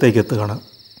നദിയുടെ തീരത്തേക്ക് എത്തുകയാണ്.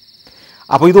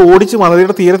 അപ്പോൾ ഇത് ഓടിച്ച്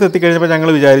നദിയുടെ തീരത്ത് എത്തിക്കഴിഞ്ഞപ്പോൾ ഞങ്ങൾ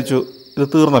വിചാരിച്ചു ഇത്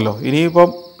തീർന്നല്ലോ, ഇനിയിപ്പം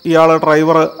ഇയാൾ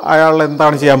ഡ്രൈവർ അയാൾ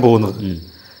എന്താണ് ചെയ്യാൻ പോകുന്നത്.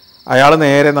 അയാൾ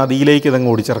നേരെ നദിയിലേക്ക് ഇതങ്ങ്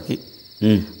ഓടിച്ചിറക്കി.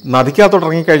 നദിക്കകത്തോട്ട്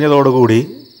ഇറങ്ങിക്കഴിഞ്ഞതോടുകൂടി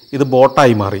ഇത്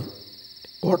ബോട്ടായി മാറി.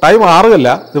 ബോട്ടായി മാറുകയല്ല,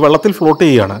 ഇത് വെള്ളത്തിൽ ഫ്ലോട്ട്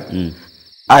ചെയ്യുകയാണ്.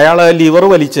 അയാൾ ലിവർ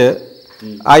വലിച്ച്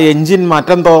ആ എൻജിൻ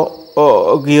മറ്റെന്തോ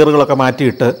ഗിയറുകളൊക്കെ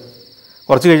മാറ്റിയിട്ട്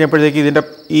കുറച്ച് കഴിഞ്ഞപ്പോഴത്തേക്ക്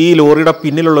ഈ ലോറിയുടെ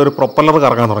പിന്നിലുള്ള ഒരു പ്രൊപ്പല്ലർ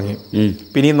കറങ്ങാൻ തുടങ്ങി.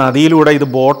 പിന്നെ ഈ നദിയിലൂടെ ഇത്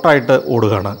ബോട്ടായിട്ട്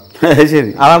ഓടുകയാണ്.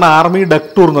 അതാണ് ആർമി ഡക്ക്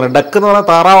ടൂർ എന്ന് പറയുന്നത്. ഡക്ക് എന്ന് പറഞ്ഞാൽ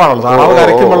താറാവാണല്ലോ, താറാവ്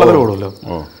കരയ്ക്കും വെള്ളത്തിൽ ഓടുമല്ലോ.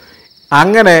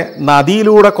 അങ്ങനെ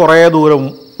നദിയിലൂടെ കുറേ ദൂരം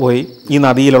പോയി ഈ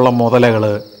നദിയിലുള്ള മുതലകൾ,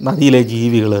 നദിയിലെ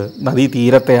ജീവികൾ, നദീ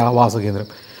തീരത്തെ ആവാസ കേന്ദ്രം,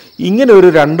 ഇങ്ങനെ ഒരു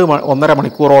 1.5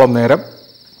 മണിക്കൂറോളം നേരം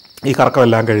ഈ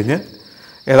കറക്കമെല്ലാം കഴിഞ്ഞ്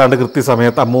ഏതാണ്ട്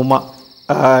കൃത്യസമയത്ത് അമ്മൂമ്മ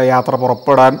യാത്ര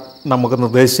പുറപ്പെടാൻ നമുക്ക്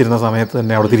നിർദ്ദേശിച്ചിരുന്ന സമയത്ത്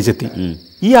തന്നെ അവിടെ തിരിച്ചെത്തി.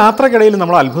 ഈ യാത്രക്കിടയിൽ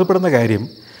നമ്മൾ അത്ഭുതപ്പെടുന്ന കാര്യം,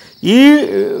 ഈ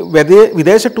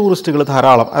വിദേശ ടൂറിസ്റ്റുകൾ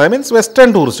ധാരാളം, മീൻസ് വെസ്റ്റേൺ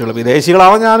ടൂറിസ്റ്റുകൾ,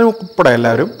 വിദേശികളാണ് ഞാനും ഉൾപ്പെടെ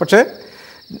എല്ലാവരും, പക്ഷേ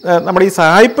നമ്മുടെ ഈ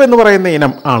സായിപ്പ് എന്ന് പറയുന്ന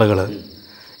ഇനം ആളുകൾ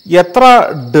എത്ര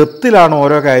ഡെപ്തിലാണ്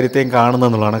ഓരോ കാര്യത്തെയും കാണുന്നത്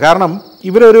എന്നുള്ളതാണ്. കാരണം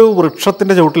ഇവരൊരു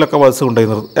വൃക്ഷത്തിൻ്റെ ചുവട്ടിലൊക്കെ ബസ് കൊണ്ടുപോയി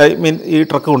നിർത്തും, ഈ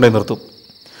ട്രക്ക് കൊണ്ടുപോയി നിർത്തും.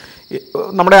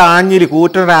 നമ്മുടെ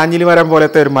കൂറ്റനൊരു ആഞ്ഞിലി മരം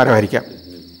പോലത്തെ ഒരു മരമായിരിക്കാം.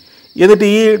 എന്നിട്ട്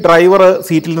ഈ ഡ്രൈവർ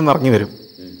സീറ്റിൽ നിന്ന് ഇറങ്ങി വരും,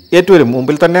 ഏറ്റുവരും,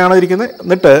 മുമ്പിൽ തന്നെയാണ് ഇരിക്കുന്നത്.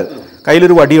 എന്നിട്ട്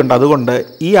കയ്യിലൊരു വടിയുണ്ട്, അതുകൊണ്ട്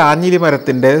ഈ ആഞ്ഞിലി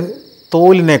മരത്തിൻ്റെ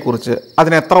തോലിനെ കുറിച്ച്,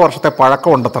 അതിന് എത്ര വർഷത്തെ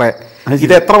പഴക്കമുണ്ടത്രേ,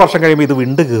 ഇത് എത്ര വർഷം കഴിയുമ്പോൾ ഇത്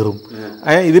വിണ്ട് കീറും,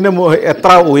 ഇതിന്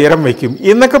എത്ര ഉയരം വയ്ക്കും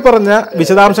എന്നൊക്കെ പറഞ്ഞ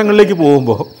വിശദാംശങ്ങളിലേക്ക്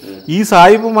പോകുമ്പോൾ ഈ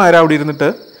സായിപ്പുമാർ അവിടെ ഇരുന്നിട്ട്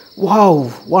വാവ്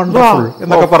വണ്ടർഫുൾ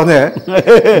എന്നൊക്കെ പറഞ്ഞ്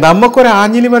നമുക്കൊരു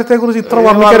ആഞ്ഞിലി മരത്തെ കുറിച്ച് ഇത്ര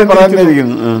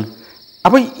വർണ്ണിക്കാനിരിക്കുന്നു.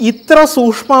 അപ്പൊ ഇത്ര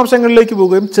സൂക്ഷ്മാംശങ്ങളിലേക്ക്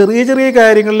പോവുകയും ചെറിയ ചെറിയ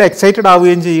കാര്യങ്ങളിൽ എക്സൈറ്റഡ്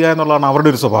ആവുകയും ചെയ്യുക എന്നുള്ളതാണ് അവരുടെ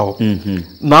ഒരു സ്വഭാവം.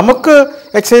 നമുക്ക്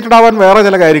എക്സൈറ്റഡ് ആവാൻ വേറെ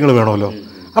ചില കാര്യങ്ങൾ വേണമല്ലോ,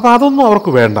 അപ്പൊ അതൊന്നും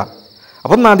അവർക്ക് വേണ്ട.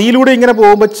 അപ്പം നദിയിലൂടെ ഇങ്ങനെ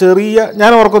പോകുമ്പോൾ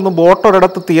ഞാൻ ഓർക്കുന്നു, ബോട്ട്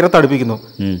ഒരിടത്ത് തീരത്തടുപ്പിക്കുന്നു,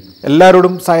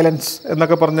 എല്ലാവരോടും സൈലൻസ്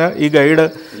എന്നൊക്കെ പറഞ്ഞ് ഈ ഗൈഡ്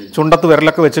ചുണ്ടത്ത്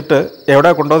വിരലൊക്കെ വെച്ചിട്ട്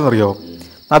എവിടെ കൊണ്ടുവന്നറിയോ,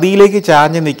 നദിയിലേക്ക്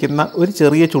ചാഞ്ഞ് നിൽക്കുന്ന ഒരു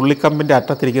ചെറിയ ചുള്ളിക്കമ്പിന്റെ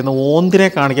അറ്റത്തിരിക്കുന്ന ഓന്തിനെ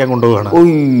കാണിക്കാൻ കൊണ്ടുപോവുകയാണ്.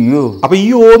 അപ്പൊ ഈ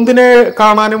ഓന്തിനെ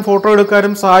കാണാനും ഫോട്ടോ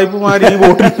എടുക്കാനും സായിപ്പുമാർ ഈ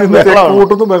ബോട്ടിൽ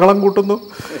കൂട്ടുന്നു, ബഹളം കൂട്ടുന്നു.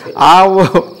 ആ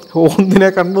ഓന്തിനെ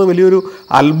കണ്ടത് വലിയൊരു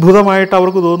അത്ഭുതമായിട്ട്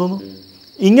അവർക്ക് തോന്നുന്നു.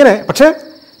 ഇങ്ങനെ പക്ഷേ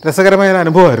രസകരമായ ഒരു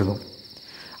അനുഭവമായിരുന്നു.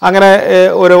 അങ്ങനെ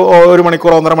ഒരു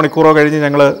മണിക്കൂറോ 1.5 മണിക്കൂറോ കഴിഞ്ഞ്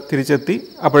ഞങ്ങൾ തിരിച്ചെത്തി.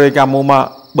 അപ്പോഴേക്കും അമ്മൂമ്മ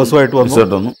ബസ്സുമായിട്ട്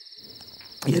വന്നു.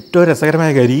 ഏറ്റവും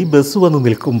രസകരമായ കാര്യം, ഈ ബസ് വന്ന്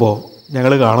നിൽക്കുമ്പോൾ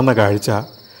ഞങ്ങൾ കാണുന്ന കാഴ്ച,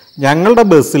 ഞങ്ങളുടെ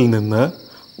ബസ്സിൽ നിന്ന്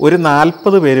ഒരു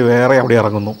 40 പേര് വേറെ അവിടെ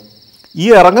ഇറങ്ങുന്നു. ഈ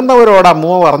ഇറങ്ങുന്നവരോട്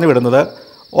അമ്മൂമ്മ പറഞ്ഞു വിടുന്നത്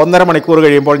 1.5 മണിക്കൂർ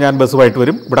കഴിയുമ്പോൾ ഞാൻ ബസ്സുമായിട്ട്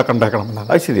വരും, ഇവിടെ കണ്ടേക്കണം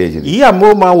എന്നാണ്. ശരി. ഈ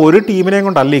അമ്മൂമ്മ ഒരു ടീമിനെയും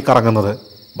കൊണ്ടല്ല ഈ കറങ്ങുന്നത്,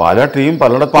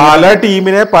 പല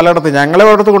ടീമിനെ പലയിടത്ത് ഞങ്ങളെ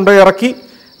ഒരിടത്ത് കൊണ്ടുപോയി ഇറക്കി,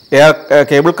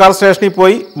 കേബിൾ കാർ സ്റ്റേഷനിൽ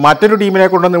പോയി മറ്റൊരു ടീമിനെ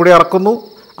കൊണ്ടുവന്ന് ഇവിടെ ഇറക്കുന്നു,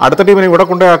 അടുത്ത ടീമിനെ ഇവിടെ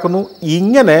കൊണ്ടുപോയി ഇറക്കുന്നു.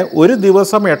 ഇങ്ങനെ ഒരു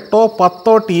ദിവസം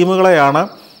 8-10 ടീമുകളെയാണ്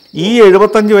ഈ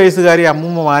 75 വയസ്സുകാരി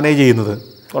അമ്മൂമ്മ മാനേജ് ചെയ്യുന്നത്.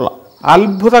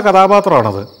 അത്ഭുത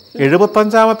കഥാപാത്രമാണത്.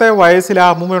 75-ാമത്തെ വയസ്സിൽ ആ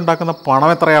അമ്മൂമ്മ ഉണ്ടാക്കുന്ന പണം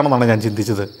എത്രയാണെന്നാണ് ഞാൻ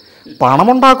ചിന്തിച്ചത്.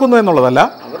 പണമുണ്ടാക്കുന്നു എന്നുള്ളതല്ല,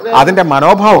 അതിൻ്റെ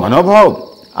മനോഭാവം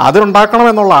അതുണ്ടാക്കണം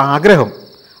എന്നുള്ള ആഗ്രഹം,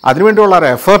 അതിനുവേണ്ടിയുള്ള ഒരു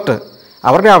എഫേർട്ട്,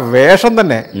 അവരുടെ ആ വേഷം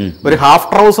തന്നെ, ഒരു ഹാഫ്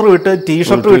ട്രൗസർ ഇട്ട്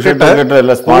ടീഷർട്ട്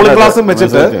ഇട്ടിട്ട് സ്കൂളിംഗ് ക്ലാസ്സും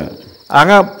വെച്ചിട്ട്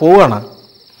അങ്ങ് പോവുകയാണ്.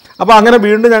 അപ്പോൾ അങ്ങനെ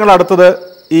വീണ്ടും ഞങ്ങൾ അടുത്തത്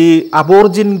ഈ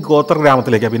അബോർജിൻ ഗോത്ര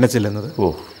ഗ്രാമത്തിലേക്കാണ് പിന്നെ ചെല്ലുന്നത്.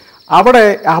 അവിടെ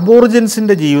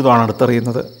അബോർജിൻസിൻ്റെ ജീവിതമാണ്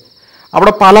അടുത്തറിയുന്നത്.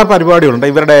 അവിടെ പല പരിപാടികളുണ്ട്.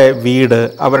 ഇവരുടെ വീട്,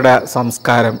 അവരുടെ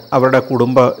സംസ്കാരം, അവരുടെ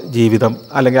കുടുംബ ജീവിതം,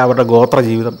 അല്ലെങ്കിൽ അവരുടെ ഗോത്ര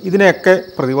ജീവിതം, ഇതിനെയൊക്കെ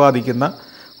പ്രതിപാദിക്കുന്ന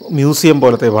മ്യൂസിയം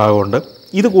പോലത്തെ ഭാഗമുണ്ട്.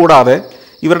 ഇതുകൂടാതെ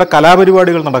ഇവരുടെ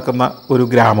കലാപരിപാടികൾ നടക്കുന്ന ഒരു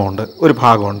ഗ്രാമമുണ്ട്, ഒരു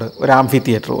ഭാഗമുണ്ട്, ഒരു ആംഫി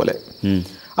തിയേറ്റർ പോലെ.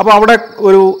 അപ്പോൾ അവിടെ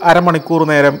ഒരു 1/2 മണിക്കൂർ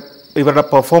നേരം ഇവരുടെ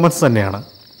പെർഫോമൻസ് തന്നെയാണ്,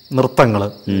 നൃത്തങ്ങൾ.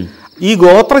 ഈ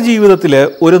ഗോത്ര ജീവിതത്തിൽ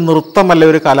ഒരു നൃത്തം അല്ലെ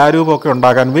ഒരു കലാരൂപമൊക്കെ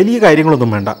ഉണ്ടാക്കാൻ വലിയ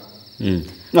കാര്യങ്ങളൊന്നും വേണ്ട.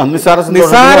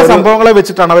 നിസ്സാര സംഭവങ്ങളെ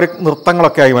വെച്ചിട്ടാണ് അവർ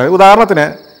നൃത്തങ്ങളൊക്കെ ആയി മാറി. ഉദാഹരണത്തിന്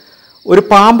ഒരു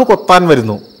പാമ്പ് കൊത്താൻ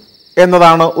വരുന്നു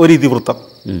എന്നതാണ് ഒരു ഇതിവൃത്തം.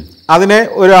 അതിനെ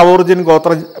ഒരു അബോർജിൻ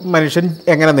ഗോത്ര മനുഷ്യൻ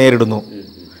എങ്ങനെ നേരിടുന്നു,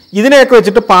 ഇതിനെയൊക്കെ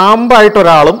വെച്ചിട്ട്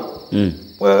പാമ്പായിട്ടൊരാളും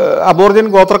അബോർജിൻ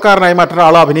ഗോത്രക്കാരനായി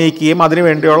മറ്റൊരാളും അഭിനയിക്കുകയും അതിനു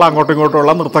വേണ്ടിയുള്ള അങ്ങോട്ടും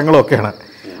ഇങ്ങോട്ടുമുള്ള നൃത്തങ്ങളും ഒക്കെയാണ്.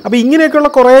 അപ്പം ഇങ്ങനെയൊക്കെയുള്ള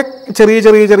കുറേ ചെറിയ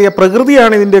ചെറിയ ചെറിയ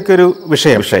പ്രകൃതിയാണ് ഇതിൻ്റെയൊക്കെ ഒരു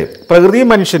വിഷയം. പ്രകൃതിയും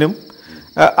മനുഷ്യനും,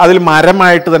 അതിൽ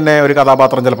മരമായിട്ട് തന്നെ ഒരു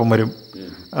കഥാപാത്രം ചിലപ്പം വരും,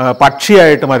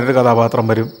 പക്ഷിയായിട്ട് മറ്റൊരു കഥാപാത്രം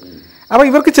വരും. അപ്പോൾ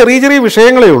ഇവർക്ക് ചെറിയ ചെറിയ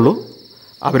വിഷയങ്ങളേ ഉള്ളൂ.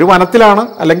 അവർ വനത്തിലാണ്,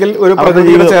 അല്ലെങ്കിൽ ഒരു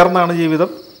പ്രകൃതിയിൽ ചേർന്നാണ് ജീവിതം.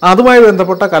 അതുമായി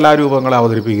ബന്ധപ്പെട്ട കലാരൂപങ്ങളെ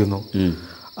അവതരിപ്പിക്കുന്നു.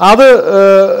 അത്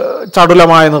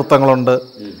ചടുലമായ നൃത്തങ്ങളുണ്ട്,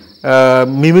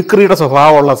 മിമിക്രിയുടെ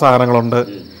സ്വഭാവമുള്ള സാധനങ്ങളുണ്ട്,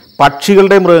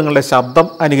 പക്ഷികളുടെ മൃഗങ്ങളുടെ ശബ്ദം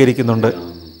അനുകരിക്കുന്നുണ്ട്,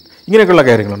 ഇങ്ങനെയൊക്കെയുള്ള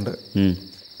കാര്യങ്ങളുണ്ട്.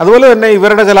 അതുപോലെ തന്നെ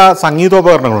ഇവരുടെ ചില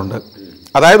സംഗീതോപകരണങ്ങളുണ്ട്.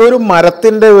 അതായത് ഒരു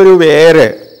മരത്തിൻ്റെ ഒരു വേര്,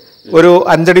 ഒരു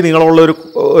 5 അടി നീളമുള്ള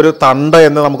ഒരു തണ്ട്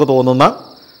എന്ന് നമുക്ക് തോന്നുന്ന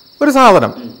ഒരു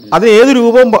സാധനം, അതിന് ഏത്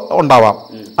രൂപവും ഉണ്ടാവാം.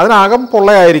 അതിനകം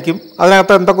പൊള്ളയായിരിക്കും,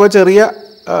 അതിനകത്ത് എന്തൊക്കെ ചെറിയ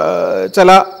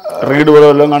ചില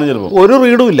ഒരു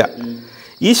റീഡും ഇല്ല.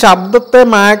 ഈ ശബ്ദത്തെ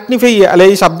മാഗ്നിഫൈ ചെയ്യുക, അല്ലെ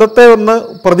ഈ ശബ്ദത്തെ ഒന്ന്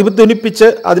പ്രതിധ്വനിപ്പിച്ച്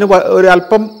അതിന് ഒരു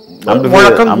അല്പം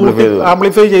മുഴക്കം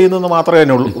ആംപ്ലിഫൈ ചെയ്യുന്നെന്ന് മാത്രമേ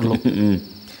തന്നെ ഉള്ളൂ.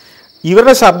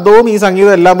 ഇവരുടെ ശബ്ദവും ഈ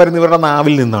സംഗീതം എല്ലാം വരുന്ന ഇവരുടെ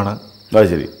നാവിൽ നിന്നാണ്.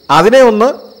 അതിനെ ഒന്ന്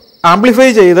ആംപ്ലിഫൈ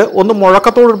ചെയ്ത് ഒന്ന്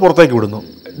മുഴക്കത്തോട് പുറത്തേക്ക് വിടുന്നു.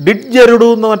 ഡിഡ്ജെരുഡു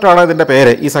എന്ന് മറ്റാണ് ഇതിന്റെ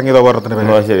പേര്, ഈ സംഗീതോപകരണത്തിന്റെ പേര്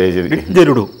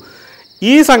ഡിഡ്ജെരുഡു.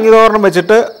 ഈ സംഗീതോപകരണം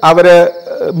വെച്ചിട്ട് അവര്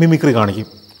മിമിക്രി കാണിക്കും.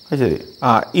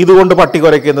 ഇതുകൊണ്ട് പട്ടി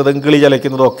കുരയ്ക്കുന്നതും കിളി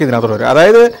ചലയ്ക്കുന്നതും ഒക്കെ ഇതിനകത്ത് വരും.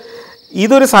 അതായത്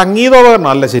ഇതൊരു സംഗീതോപകരണം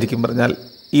അല്ല ശരിക്കും പറഞ്ഞാൽ.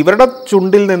 ഇവരുടെ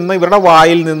ചുണ്ടിൽ നിന്ന്, ഇവരുടെ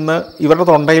വായിൽ നിന്ന്, ഇവരുടെ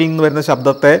തൊണ്ടയിൽ നിന്ന് വരുന്ന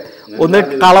ശബ്ദത്തെ ഒന്ന്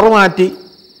കളർ മാറ്റി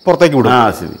പുറത്തേക്ക് വിടും.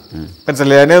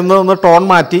 മനസ്സിലായി? അതിനെ ഒന്ന് ടോൺ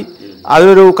മാറ്റി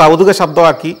അതൊരു കൗതുക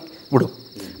ശബ്ദമാക്കി വിടും.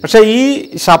 പക്ഷേ ഈ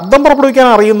ശബ്ദം പുറപ്പെടുവിക്കാൻ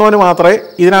അറിയുന്നവന് മാത്രമേ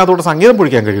ഇതിനകത്തോട്ട് സംഗീതം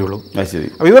പൊഴിക്കാൻ കഴിയുള്ളൂ.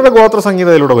 അപ്പോൾ ഇവരുടെ ഗോത്ര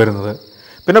സംഗീതം ഇതിലൂടെ വരുന്നത്.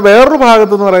 പിന്നെ വേറൊരു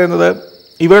ഭാഗത്തെന്ന് പറയുന്നത്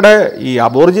ഇവരുടെ ഈ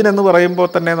അബോർജിൻ എന്ന് പറയുമ്പോൾ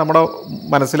തന്നെ നമ്മുടെ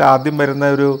മനസ്സിൽ ആദ്യം വരുന്ന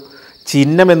ഒരു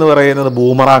ചിഹ്നം എന്ന് പറയുന്നത്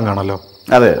ബൂമറാങ് ആണല്ലോ.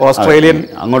 ഓസ്ട്രേലിയൻ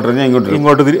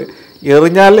ഇങ്ങോട്ട്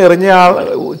എറിഞ്ഞ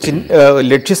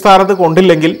ലക്ഷ്യസ്ഥാനത്ത്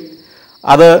കൊണ്ടില്ലെങ്കിൽ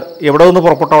അത് എവിടെ നിന്ന്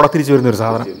പുറപ്പെട്ടോ അവിടെ തിരിച്ചു വരുന്നൊരു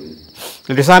സാധനം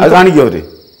ലക്ഷ്യസ്ഥാനത്ത് കാണിക്കും അവർ.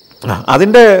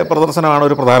 അതിൻ്റെ പ്രദർശനമാണ്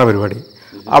ഒരു പ്രധാന പരിപാടി.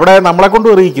 അവിടെ നമ്മളെ കൊണ്ട്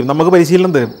എറിയിക്കും, നമുക്ക്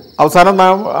പരിശീലനം തരും. അവസാനം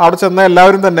അവിടെ ചെന്ന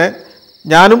എല്ലാവരും തന്നെ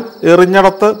ഞാനും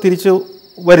എറിഞ്ഞടത്ത് തിരിച്ചു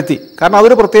വരുത്തി. കാരണം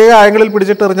അതൊരു പ്രത്യേക ആംഗിളിൽ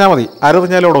പിടിച്ചിട്ട് എറിഞ്ഞാൽ മതി,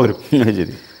 ആരെറിഞ്ഞാലും അവിടെ വരും.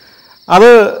 അത്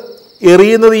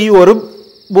എറിയുന്നത് ഈ ഒരു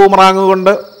ബൂമറാങ്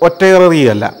കൊണ്ട്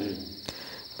ഒറ്റയെറിയല്ല.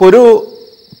 ഇപ്പോൾ ഒരു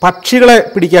പക്ഷികളെ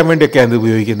പിടിക്കാൻ വേണ്ടിയൊക്കെയാണ് ഇത്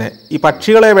ഉപയോഗിക്കുന്നത്. ഈ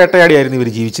പക്ഷികളെ വേട്ടയാടിയായിരുന്നു ഇവർ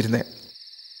ജീവിച്ചിരുന്നത്.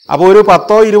 അപ്പോൾ ഒരു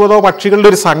 10-20 പക്ഷികളുടെ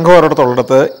ഒരു സംഘം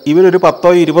ഒരിടത്തുള്ളിടത്ത് ഇവരൊരു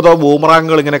 10-20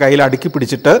 ബൂമറാങ്ങുകൾ ഇങ്ങനെ കയ്യിൽ അടുക്കി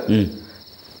പിടിച്ചിട്ട്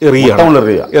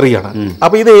എറിയാണ്.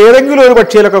 അപ്പൊ ഇത് ഏതെങ്കിലും ഒരു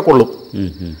പക്ഷിയിലൊക്കെ കൊള്ളും.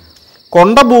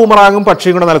 കൊണ്ട ബൂമറാങ്ങും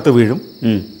പക്ഷിയും കൂടെ നിലത്ത് വീഴും.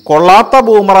 കൊള്ളാത്ത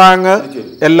ബൂമറാങ്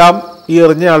എല്ലാം ഈ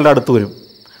എറിഞ്ഞയാളുടെ അടുത്ത് വരും.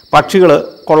 പക്ഷികൾ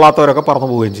കൊള്ളാത്തവരൊക്കെ പറന്നു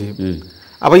പോവുകയും ചെയ്യും.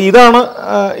 അപ്പൊ ഇതാണ്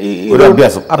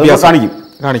അഭ്യാസം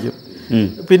കാണിക്കും.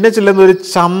 പിന്നെ ചെല്ലുന്ന ഒരു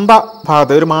ചന്ത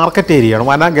ഭാഗത്ത് ഒരു മാർക്കറ്റ് ഏരിയയാണ്,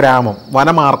 വനഗ്രാമം,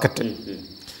 വനമാർക്കറ്റ്.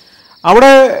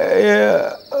 അവിടെ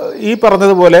ഈ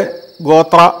പറഞ്ഞതുപോലെ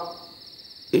ഗോത്ര,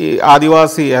 ഈ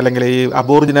ആദിവാസി അല്ലെങ്കിൽ ഈ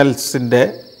അബോറിജിനൽസിന്റെ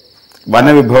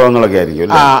വനവിഭവങ്ങളൊക്കെ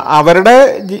ആയിരിക്കും. അവരുടെ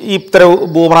ഇത്തരം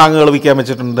ബൂമറാങ്ങുകൾ വിൽക്കാൻ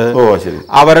വെച്ചിട്ടുണ്ട്.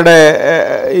 അവരുടെ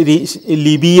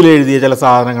ലിപിയിൽ എഴുതിയ ചില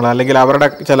സാധനങ്ങൾ, അല്ലെങ്കിൽ അവരുടെ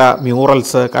ചില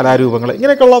മ്യൂറൽസ്, കലാരൂപങ്ങൾ,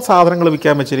 ഇങ്ങനെയൊക്കെയുള്ള സാധനങ്ങൾ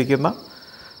വിൽക്കാൻ വെച്ചിരിക്കുന്ന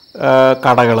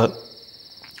കടകൾ.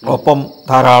 ഒപ്പം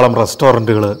ധാരാളം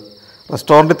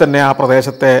റെസ്റ്റോറൻറ്റിൽ തന്നെ ആ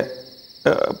പ്രദേശത്തെ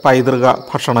പൈതൃക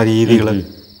ഭക്ഷണ രീതികൾ,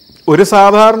 ഒരു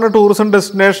സാധാരണ ടൂറിസം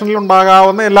ഡെസ്റ്റിനേഷനിൽ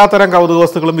ഉണ്ടാകാവുന്ന എല്ലാത്തരം കൗതുക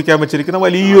വസ്തുക്കളും വിൽക്കാൻ വെച്ചിരിക്കുന്ന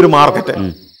വലിയൊരു മാർക്കറ്റ്.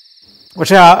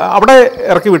 പക്ഷെ അവിടെ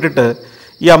ഇറക്കി വിട്ടിട്ട്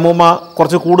ഈ അമ്മൂമ്മ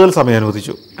കുറച്ച് കൂടുതൽ സമയം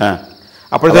അനുവദിച്ചു.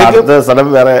 അപ്പോഴത്തേക്ക്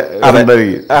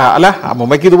അല്ല,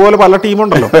 അമ്മൂമ്മയ്ക്ക് ഇതുപോലെ പല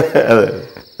ടീമുണ്ടല്ലോ.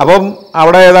 അപ്പം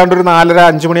അവിടെ ഏതാണ്ട് ഒരു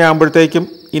 4:30-5 മണി ആകുമ്പോഴത്തേക്കും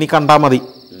ഇനി കണ്ടാൽ മതി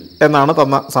എന്നാണ്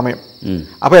തന്ന സമയം.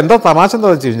 അപ്പം എന്താ തമാശ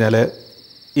എന്താണെന്ന് വെച്ച് കഴിഞ്ഞാൽ,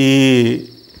 ഈ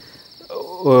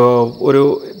ഒരു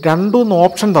 2-3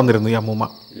 ഓപ്ഷൻ തന്നിരുന്നു ഈ അമ്മൂമ്മ.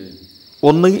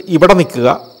 ഒന്ന് ഇവിടെ നിൽക്കുക,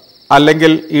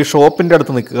 അല്ലെങ്കിൽ ഈ ഷോപ്പിൻ്റെ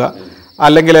അടുത്ത് നിൽക്കുക,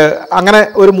 അല്ലെങ്കിൽ അങ്ങനെ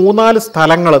ഒരു 3-4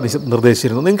 സ്ഥലങ്ങൾ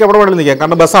നിർദ്ദേശിച്ചിരുന്നു. നിങ്ങൾക്ക് എവിടെ വേണമെങ്കിലും നിൽക്കാം,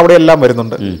 കാരണം ബസ് അവിടെ എല്ലാം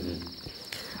വരുന്നുണ്ട്.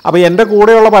 അപ്പോൾ എൻ്റെ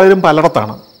കൂടെയുള്ള പലരും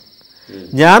പലയിടത്താണ്.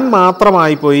 ഞാൻ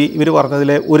മാത്രമായി പോയി ഇവർ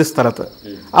പറഞ്ഞതിലെ ഒരു സ്ഥലത്ത്.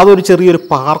 അതൊരു ചെറിയൊരു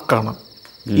പാർക്കാണ്.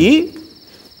 ഈ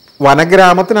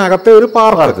വനഗ്രാമത്തിനകത്തെ ഒരു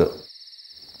പാർക്ക്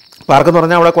എന്ന്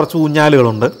പറഞ്ഞാൽ അവിടെ കുറച്ച്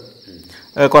ഊഞ്ഞാലുകളുണ്ട്,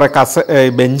 കുറേ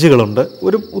ബെഞ്ചുകളുണ്ട്.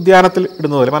 ഒരു ഉദ്യാനത്തിൽ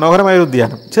ഇടുന്ന പോലെ മനോഹരമായൊരു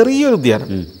ഉദ്യാനം, ചെറിയൊരു ഉദ്യാനം.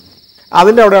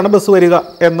 അതിൻ്റെ അവിടെയാണ് ബസ് വരിക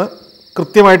എന്ന്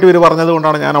കൃത്യമായിട്ട് ഇവർ പറഞ്ഞത്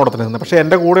കൊണ്ടാണ് ഞാൻ അവിടെ തന്നെ നിന്നത്. പക്ഷേ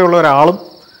എൻ്റെ കൂടെയുള്ള ഒരാളും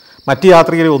മറ്റ്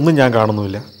യാത്രികരെ ഒന്നും ഞാൻ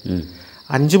കാണുന്നുമില്ല.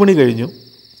 5 മണി കഴിഞ്ഞു,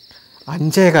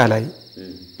 5:15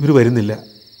 ഇവർ വരുന്നില്ല.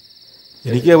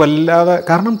 എനിക്ക് വല്ലാതെ,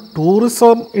 കാരണം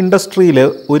ടൂറിസം ഇൻഡസ്ട്രിയിൽ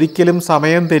ഒരിക്കലും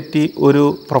സമയം തെറ്റി ഒരു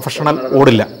പ്രൊഫഷണൽ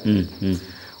ഓടില്ല.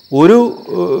 ഒരു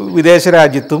വിദേശ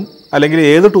രാജ്യത്തും അല്ലെങ്കിൽ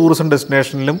ഏത് ടൂറിസം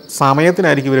ഡെസ്റ്റിനേഷനിലും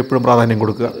സമയത്തിനായിരിക്കും ഇവരെപ്പോഴും പ്രാധാന്യം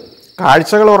കൊടുക്കുക.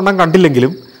 കാഴ്ചകൾ ഒരെണ്ണം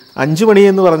കണ്ടില്ലെങ്കിലും 5 മണി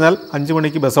എന്ന് പറഞ്ഞാൽ 5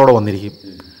 മണിക്ക് ബസ് അവിടെ വന്നിരിക്കും.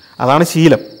 അതാണ്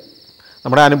ശീലം.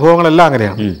 നമ്മുടെ അനുഭവങ്ങളെല്ലാം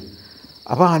അങ്ങനെയാണ്.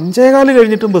 അപ്പോൾ 5:15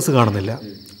 കഴിഞ്ഞിട്ടും ബസ് കാണുന്നില്ല.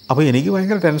 അപ്പോൾ എനിക്ക്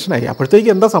ഭയങ്കര ടെൻഷനായി. അപ്പോഴത്തേക്ക്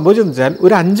എന്താ സംഭവിച്ചതെന്ന് വെച്ചാൽ,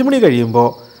 ഒരു 5 മണി കഴിയുമ്പോൾ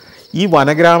ഈ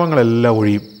വനഗ്രാമങ്ങളെല്ലാം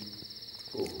ഒഴിയും.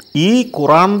 ഈ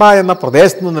കുറാണ്ട എന്ന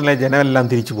പ്രദേശത്ത് നിന്നുള്ള ജനമെല്ലാം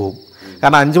തിരിച്ചു പോകും.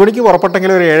 കാരണം 5 മണിക്ക്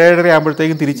പുറപ്പെട്ടെങ്കിൽ ഒരു 7-7:30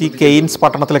 ആകുമ്പോഴത്തേക്കും തിരിച്ച് ഈ കെയ്ൻസ്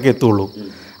പട്ടണത്തിലൊക്കെ എത്തുള്ളൂ.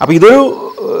 അപ്പോൾ ഇതൊരു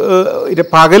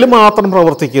പകൽ മാത്രം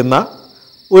പ്രവർത്തിക്കുന്ന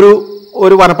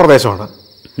ഒരു വനപ്രദേശമാണ്.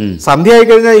 സന്ധ്യ ആയി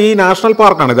കഴിഞ്ഞാൽ ഈ നാഷണൽ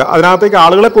പാർക്കാണിത്, അതിനകത്തേക്ക്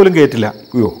ആളുകളെ പോലും കയറ്റില്ല.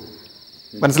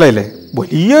 മനസ്സിലായില്ലേ?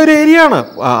 വലിയൊരു ഏരിയ ആണ്,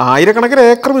 ആയിരക്കണക്കിന്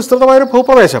ഏക്കർ വിസ്തൃതമായൊരു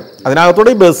ഭൂപ്രദേശം. അതിനകത്തൂടെ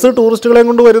ഈ ബസ് ടൂറിസ്റ്റുകളെയും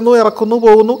കൊണ്ട് വരുന്നു, ഇറക്കുന്നു,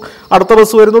 പോകുന്നു, അടുത്ത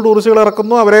ബസ് വരുന്നു, ടൂറിസ്റ്റുകൾ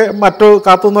ഇറക്കുന്നു, അവരെ മറ്റു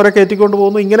കാത്തുനിന്നവരെ കയറ്റിക്കൊണ്ട്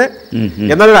പോകുന്നു. ഇങ്ങനെ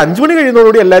എന്നാൽ ഒരു 5 മണി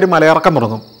കഴിയുന്നതോടുകൂടി എല്ലാവരും മലയിറക്കം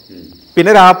തുടങ്ങും.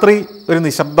 പിന്നെ രാത്രി ഒരു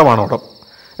നിശബ്ദമാണ് അവിടെ.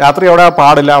 രാത്രി അവിടെ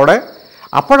പാടില്ല അവിടെ.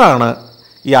 അപ്പോഴാണ്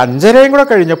ഈ 5:30 കൂടെ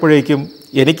കഴിഞ്ഞപ്പോഴേക്കും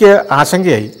എനിക്ക്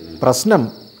ആശങ്കയായി. പ്രശ്നം,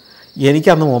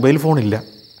 എനിക്കന്ന് മൊബൈൽ ഫോണില്ല.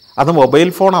 അന്ന് മൊബൈൽ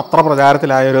ഫോൺ അത്ര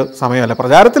പ്രചാരത്തിലായൊരു സമയമല്ല.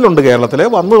 പ്രചാരത്തിലുണ്ട്, കേരളത്തിൽ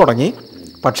വന്നു തുടങ്ങി.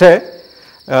 പക്ഷേ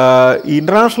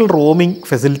ഇൻ്റർനാഷണൽ റോമിംഗ്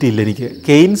ഫെസിലിറ്റി ഇല്ല എനിക്ക്.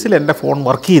 കെയ്ൻസിൽ എൻ്റെ ഫോൺ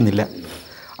വർക്ക് ചെയ്യുന്നില്ല.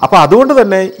 അപ്പോൾ അതുകൊണ്ട്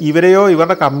തന്നെ ഇവരെയോ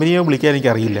ഇവരുടെ കമ്പനിയോ വിളിക്കാൻ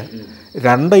എനിക്കറിയില്ല.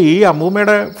 ഈ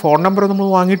അമ്മൂമ്മയുടെ ഫോൺ നമ്പർ നമ്മൾ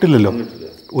വാങ്ങിയിട്ടില്ലല്ലോ.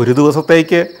 ഒരു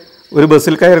ദിവസത്തേക്ക് ഒരു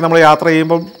ബസ്സിൽ കയറി നമ്മൾ യാത്ര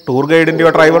ചെയ്യുമ്പം ടൂർ ഗൈഡിൻ്റെയോ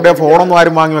ഡ്രൈവറുടെയോ ഫോണൊന്നും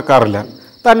ആരും വാങ്ങി വെക്കാറില്ല.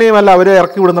 തന്നെയുമല്ല, അവർ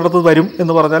ഇറക്കി വിടുന്നിടത്ത് വരും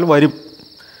എന്ന് പറഞ്ഞാൽ വരും.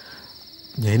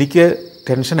 എനിക്ക്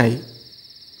ടെൻഷനായി.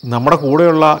 നമ്മുടെ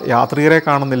കൂടെയുള്ള യാത്രികരെ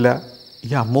കാണുന്നില്ല, ഈ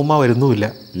അമ്മൂമ്മ വരുന്നുമില്ല.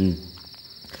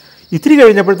 ഇത്തിരി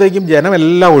കഴിഞ്ഞപ്പോഴത്തേക്കും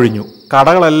ജനമെല്ലാം ഒഴിഞ്ഞു,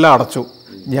 കടകളെല്ലാം അടച്ചു.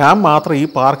 ഞാൻ മാത്രം ഈ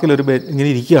പാർക്കിൽ ഇങ്ങനെ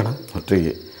ഇരിക്കുകയാണ്.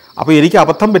 അപ്പോൾ എനിക്ക്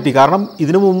അബദ്ധം പറ്റി. കാരണം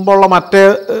ഇതിനു മുമ്പുള്ള മറ്റേ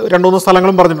 2-3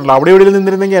 സ്ഥലങ്ങളും പറഞ്ഞിട്ടുണ്ടല്ലോ, അവിടെ എവിടെ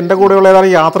നിന്നിരുന്നെങ്കിൽ എൻ്റെ കൂടെയുള്ള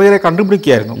ഏതാനും യാത്രികരെ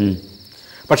കണ്ടുപിടിക്കുകയായിരുന്നു.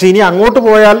 പക്ഷേ ഇനി അങ്ങോട്ട്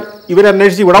പോയാൽ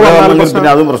ഇവരന്വേഷിച്ച് ഇവിടെ വന്നാൽ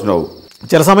അതും പ്രശ്നമാവും.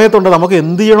 ചില സമയത്തുണ്ട് നമുക്ക്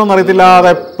എന്ത് ചെയ്യണമെന്ന്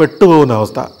അറിയത്തില്ലാതെ പെട്ടുപോകുന്ന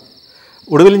അവസ്ഥ.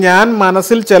 ഒടുവിൽ ഞാൻ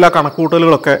മനസ്സിൽ ചില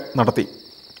കണക്കൂട്ടലുകളൊക്കെ നടത്തി.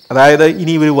 അതായത്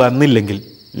ഇനി ഇവർ വന്നില്ലെങ്കിൽ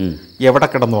എവിടെ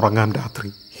കിടന്നുറങ്ങാൻ രാത്രി,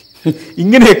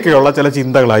 ഇങ്ങനെയൊക്കെയുള്ള ചില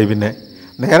ചിന്തകളായി. പിന്നെ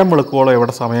നേരം വെളുക്കുവോളം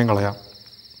എവിടെ സമയം കളയാം,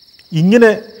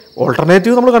 ഇങ്ങനെ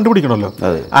ഓൾട്ടർനേറ്റീവ് നമ്മൾ കണ്ടുപിടിക്കണമല്ലോ.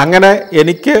 അങ്ങനെ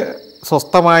എനിക്ക്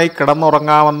സ്വസ്ഥമായി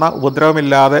കിടന്നുറങ്ങാവുന്ന,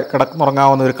 ഉപദ്രവമില്ലാതെ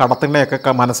കിടന്നുറങ്ങാവുന്ന ഒരു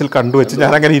കടത്തിണ്ണയൊക്കെ മനസ്സിൽ കണ്ടുവച്ച്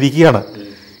ഞാനങ്ങനെ ഇരിക്കുകയാണ്.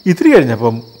 ഇത്തിരി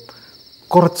കഴിഞ്ഞപ്പം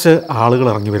കുറച്ച് ആളുകൾ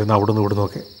ഇറങ്ങി വരുന്നു, അവിടുന്ന്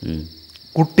ഇവിടുന്നൊക്കെ.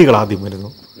 കുട്ടികൾ ആദ്യം വരുന്നു.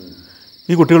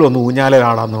 ഈ കുട്ടികൾ വന്ന്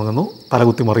ഊഞ്ഞാലാടാൻ തുടങ്ങുന്നു,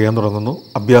 തലകുത്തി മറിയാൻ തുടങ്ങുന്നു,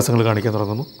 അഭ്യാസങ്ങൾ കാണിക്കാൻ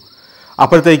തുടങ്ങുന്നു.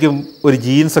 അപ്പോഴത്തേക്കും ഒരു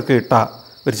ജീൻസൊക്കെ ഇട്ട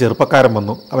ഒരു ചെറുപ്പക്കാരൻ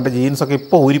വന്നു. അവൻ്റെ ജീൻസൊക്കെ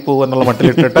ഇപ്പോൾ ഊരിപ്പോകുക എന്നുള്ള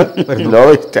മട്ടിലിട്ടിട്ട് വരുന്നു.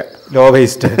 Law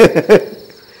waste.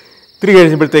 ഇത്തിരി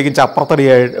കഴിഞ്ഞപ്പോഴത്തേക്കും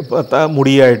ചപ്പറത്തടിയായിട്ട്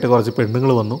മുടിയായിട്ട് കുറച്ച്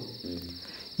പെണ്ണുങ്ങൾ വന്നു.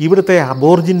 ഇവിടുത്തെ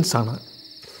അബോർജിൻസാണ്.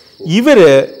 ഇവർ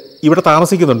ഇവിടെ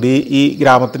താമസിക്കുന്നുണ്ട് ഈ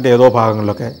ഗ്രാമത്തിൻ്റെ ഏതോ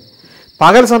ഭാഗങ്ങളിലൊക്കെ.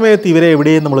 പകൽ സമയത്ത് ഇവരെ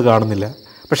എവിടെയും നമ്മൾ കാണുന്നില്ല.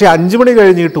 പക്ഷേ 5 മണി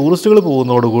കഴിഞ്ഞ് ടൂറിസ്റ്റുകൾ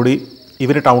പോകുന്നതോടുകൂടി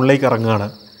ഇവർ ടൗണിലേക്ക് ഇറങ്ങുകയാണ്.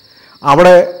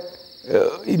 അവിടെ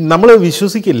നമ്മൾ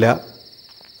വിശ്വസിക്കില്ല,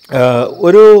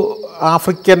 ഒരു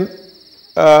ആഫ്രിക്കൻ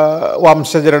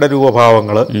വംശജരുടെ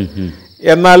രൂപഭാവങ്ങൾ,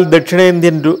 എന്നാൽ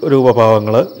ദക്ഷിണേന്ത്യൻ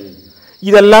രൂപഭാവങ്ങൾ,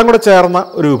 ഇതെല്ലാം കൂടെ ചേർന്ന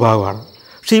ഒരു വിഭാഗമാണ്.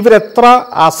 പക്ഷെ ഇവരെത്ര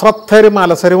അശ്രദ്ധരും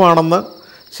അലസരുമാണെന്ന്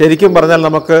ശരിക്കും പറഞ്ഞാൽ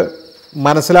നമുക്ക്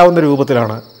മനസ്സിലാവുന്ന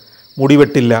രൂപത്തിലാണ്. മുടി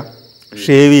വെട്ടില്ല,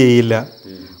 ഷേവ് ചെയ്യില്ല,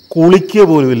 കുളിക്കുക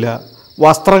പോലുമില്ല,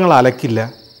 വസ്ത്രങ്ങൾ അലക്കില്ല.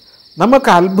 നമുക്ക്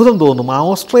അത്ഭുതം തോന്നും,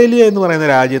 ഓസ്ട്രേലിയ എന്ന് പറയുന്ന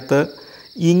രാജ്യത്ത്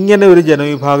ഇങ്ങനെ ഒരു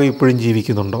ജനവിഭാഗം ഇപ്പോഴും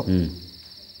ജീവിക്കുന്നുണ്ടോ?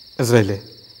 മനസ്സിലായില്ലേ?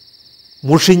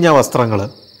 മുഷിഞ്ഞ വസ്ത്രങ്ങൾ.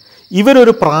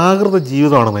 ഇവരൊരു പ്രാകൃത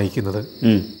ജീവിതമാണ് നയിക്കുന്നത്.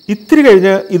 ഇത്തിരി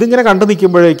കഴിഞ്ഞ് ഇതിങ്ങനെ കണ്ടു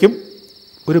നിൽക്കുമ്പോഴേക്കും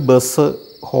ഒരു ബസ്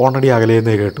ഹോണടി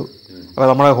അകലേന്നേ കേട്ടു. അപ്പോൾ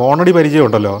നമ്മളെ ഹോണടി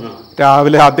പരിചയമുണ്ടല്ലോ,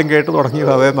 രാവിലെ ആദ്യം കേട്ട്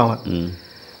തുടങ്ങിയത് അതേന്നാണ്.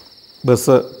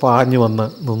 ബസ് പാഞ്ഞു വന്ന്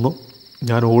നിന്നു.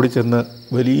 ഞാൻ ഓടിച്ചെന്ന്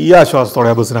വലിയ ആശ്വാസത്തോടെ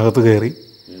ആ ബസ്സിനകത്ത് കയറി.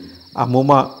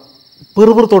 അമ്മൂമ്മ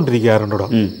പെറുപുറത്തോണ്ടിരിക്കാറുണ്ടോ.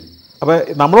 അപ്പം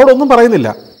നമ്മളോടൊന്നും പറയുന്നില്ല.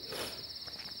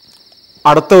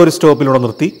 അടുത്ത ഒരു സ്റ്റോപ്പിലൂടെ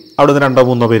നിർത്തി. അവിടെ നിന്ന്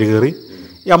 2-3 പേര് കയറി.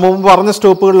 ഈ അമ്മൂമ്മ പറഞ്ഞ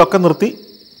സ്റ്റോപ്പുകളിലൊക്കെ നിർത്തി.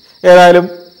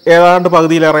 ഏതാണ്ട്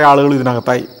പകുതിയിലേറെ ആളുകൾ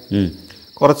ഇതിനകത്തായി.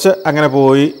 കുറച്ച് അങ്ങനെ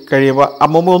പോയി കഴിയുമ്പോൾ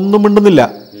അമ്മൂമ്മ ഒന്നും മിണ്ടുന്നില്ല.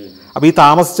 അപ്പം ഈ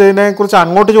താമസിച്ചതിനെ കുറിച്ച്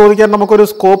അങ്ങോട്ട് ചോദിക്കാൻ നമുക്കൊരു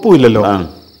സ്കോപ്പും ഇല്ലല്ലോ.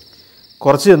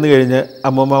 കുറച്ച് ചെന്ന് കഴിഞ്ഞ്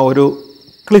അമ്മൂമ്മ ഒരു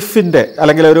ക്ലിഫിൻ്റെ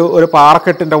അല്ലെങ്കിൽ ഒരു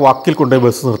പാറക്കെട്ടിൻ്റെ വക്കിൽ കൊണ്ടുപോയി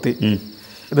ബസ് നിർത്തി.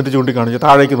 എന്നിട്ട് ചൂണ്ടിക്കാണിച്ചു,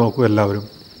 താഴേക്ക് നോക്കൂ എല്ലാവരും.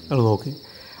 ഞങ്ങൾ നോക്കി.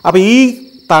 അപ്പോൾ ഈ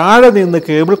താഴെ നിന്ന്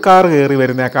കേബിൾ കാർ കയറി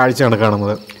വരുന്ന ആ കാഴ്ചയാണ്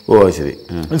കാണുന്നത്. ഓ ശരി,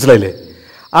 മനസ്സിലായില്ലേ?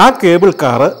 ആ കേബിൾ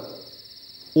കാറ്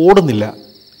ഓടുന്നില്ല,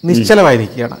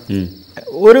 നിശ്ചലമായിരിക്കുകയാണ്.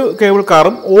 ഒരു കേബിൾ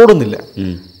കാറും ഓടുന്നില്ല.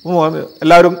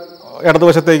 എല്ലാവരും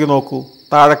ഇടതുവശത്തേക്ക് നോക്കൂ,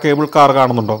 താഴെ കേബിൾ കാർ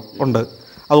കാണുന്നുണ്ടോ? ഉണ്ട്.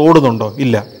 അത് ഓടുന്നുണ്ടോ?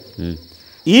 ഇല്ല.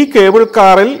 ഈ കേബിൾ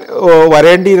കാറിൽ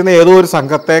വരേണ്ടിയിരുന്ന ഏതോ ഒരു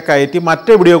സംഘത്തെ കയറ്റി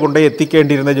മറ്റെവിടെയോ കൊണ്ടുപോയി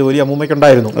എത്തിക്കേണ്ടിയിരുന്ന ജോലി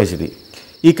അമ്മൂമ്മയ്ക്കുണ്ടായിരുന്നു. ശരി.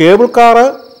 ഈ കേബിൾ കാറ്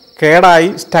കേടായി,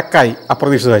 സ്റ്റക്കായി,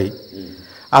 അപ്രതീക്ഷിതമായി.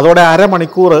 അതോടെ 1/2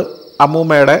 മണിക്കൂർ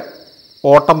അമ്മൂമ്മയുടെ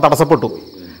ഓട്ടം തടസ്സപ്പെട്ടു.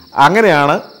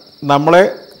 അങ്ങനെയാണ് നമ്മളെ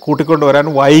കൂട്ടിക്കൊണ്ടുവരാൻ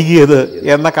വൈകിയത്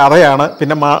എന്ന കഥയാണ്.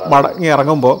 പിന്നെ മടങ്ങി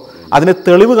ഇറങ്ങുമ്പോൾ അതിന്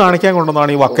തെളിവ് കാണിക്കാൻ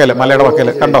കൊണ്ടുവന്നാണ് ഈ വക്കല്, മലയുടെ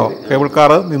വക്കല്. കണ്ടോ, കേബിൾ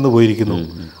കാർ നിന്ന് പോയിരിക്കുന്നു,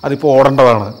 അതിപ്പോൾ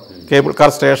ഓടേണ്ടതാണ്. കേബിൾ കാർ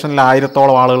സ്റ്റേഷനിൽ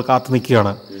 1000-ഓളം ആളുകൾ കാത്തു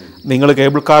നിൽക്കുകയാണ്. നിങ്ങൾ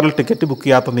കേബിൾ കാറിൽ ടിക്കറ്റ് ബുക്ക്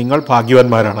ചെയ്യാത്ത നിങ്ങൾ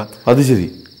ഭാഗ്യവാന്മാരാണ്. അത് ശരി.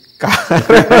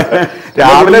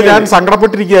 രാവിലെ ഞാൻ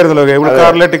സങ്കടപ്പെട്ടിരിക്കുകയായിരുന്നല്ലോ കേബിൾ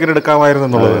കാറിലെ ടിക്കറ്റ് എടുക്കാമായിരുന്നു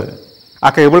എന്നുള്ളത്. ആ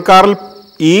കേബിൾ കാറിൽ,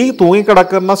 ഈ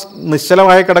തൂങ്ങിക്കിടക്കുന്ന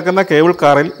നിശ്ചലമായി കിടക്കുന്ന കേബിൾ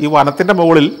കാറിൽ ഈ വനത്തിൻ്റെ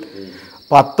മുകളിൽ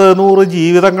 10-100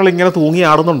 ജീവിതങ്ങൾ ഇങ്ങനെ തൂങ്ങി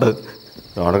ആടുന്നുണ്ട്.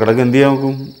 അവിടെ കിടക്ക് എന്ത് ചെയ്യാൻ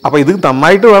നോക്കും? അപ്പോൾ ഇത്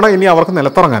നന്നായിട്ട് വേണം ഇനി അവർക്ക്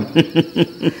നിലത്തിറങ്ങാൻ.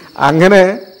 അങ്ങനെ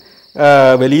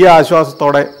വലിയ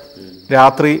ആശ്വാസത്തോടെ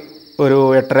രാത്രി ഒരു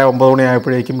 8-9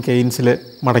 മണിയായപ്പോഴേക്കും കെയ്ൻസിൽ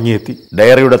മടങ്ങിയെത്തി.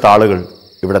 ഡയറിയുടെ താളുകൾ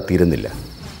ഇവിടെ തീരുന്നില്ല.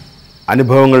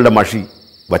 അനുഭവങ്ങളുടെ മഷി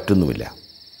വറ്റുന്നുമില്ല.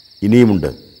 ഇനിയുമുണ്ട്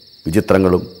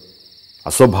വിചിത്രങ്ങളും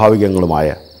അസ്വാഭാവികങ്ങളുമായ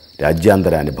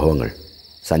രാജ്യാന്തര അനുഭവങ്ങൾ.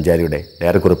 സഞ്ചാരിയുടെ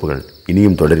ഡയറി കുറിപ്പുകൾ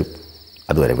ഇനിയും തുടരും.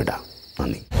 അതുവരെ വിടാം.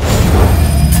 നന്ദി.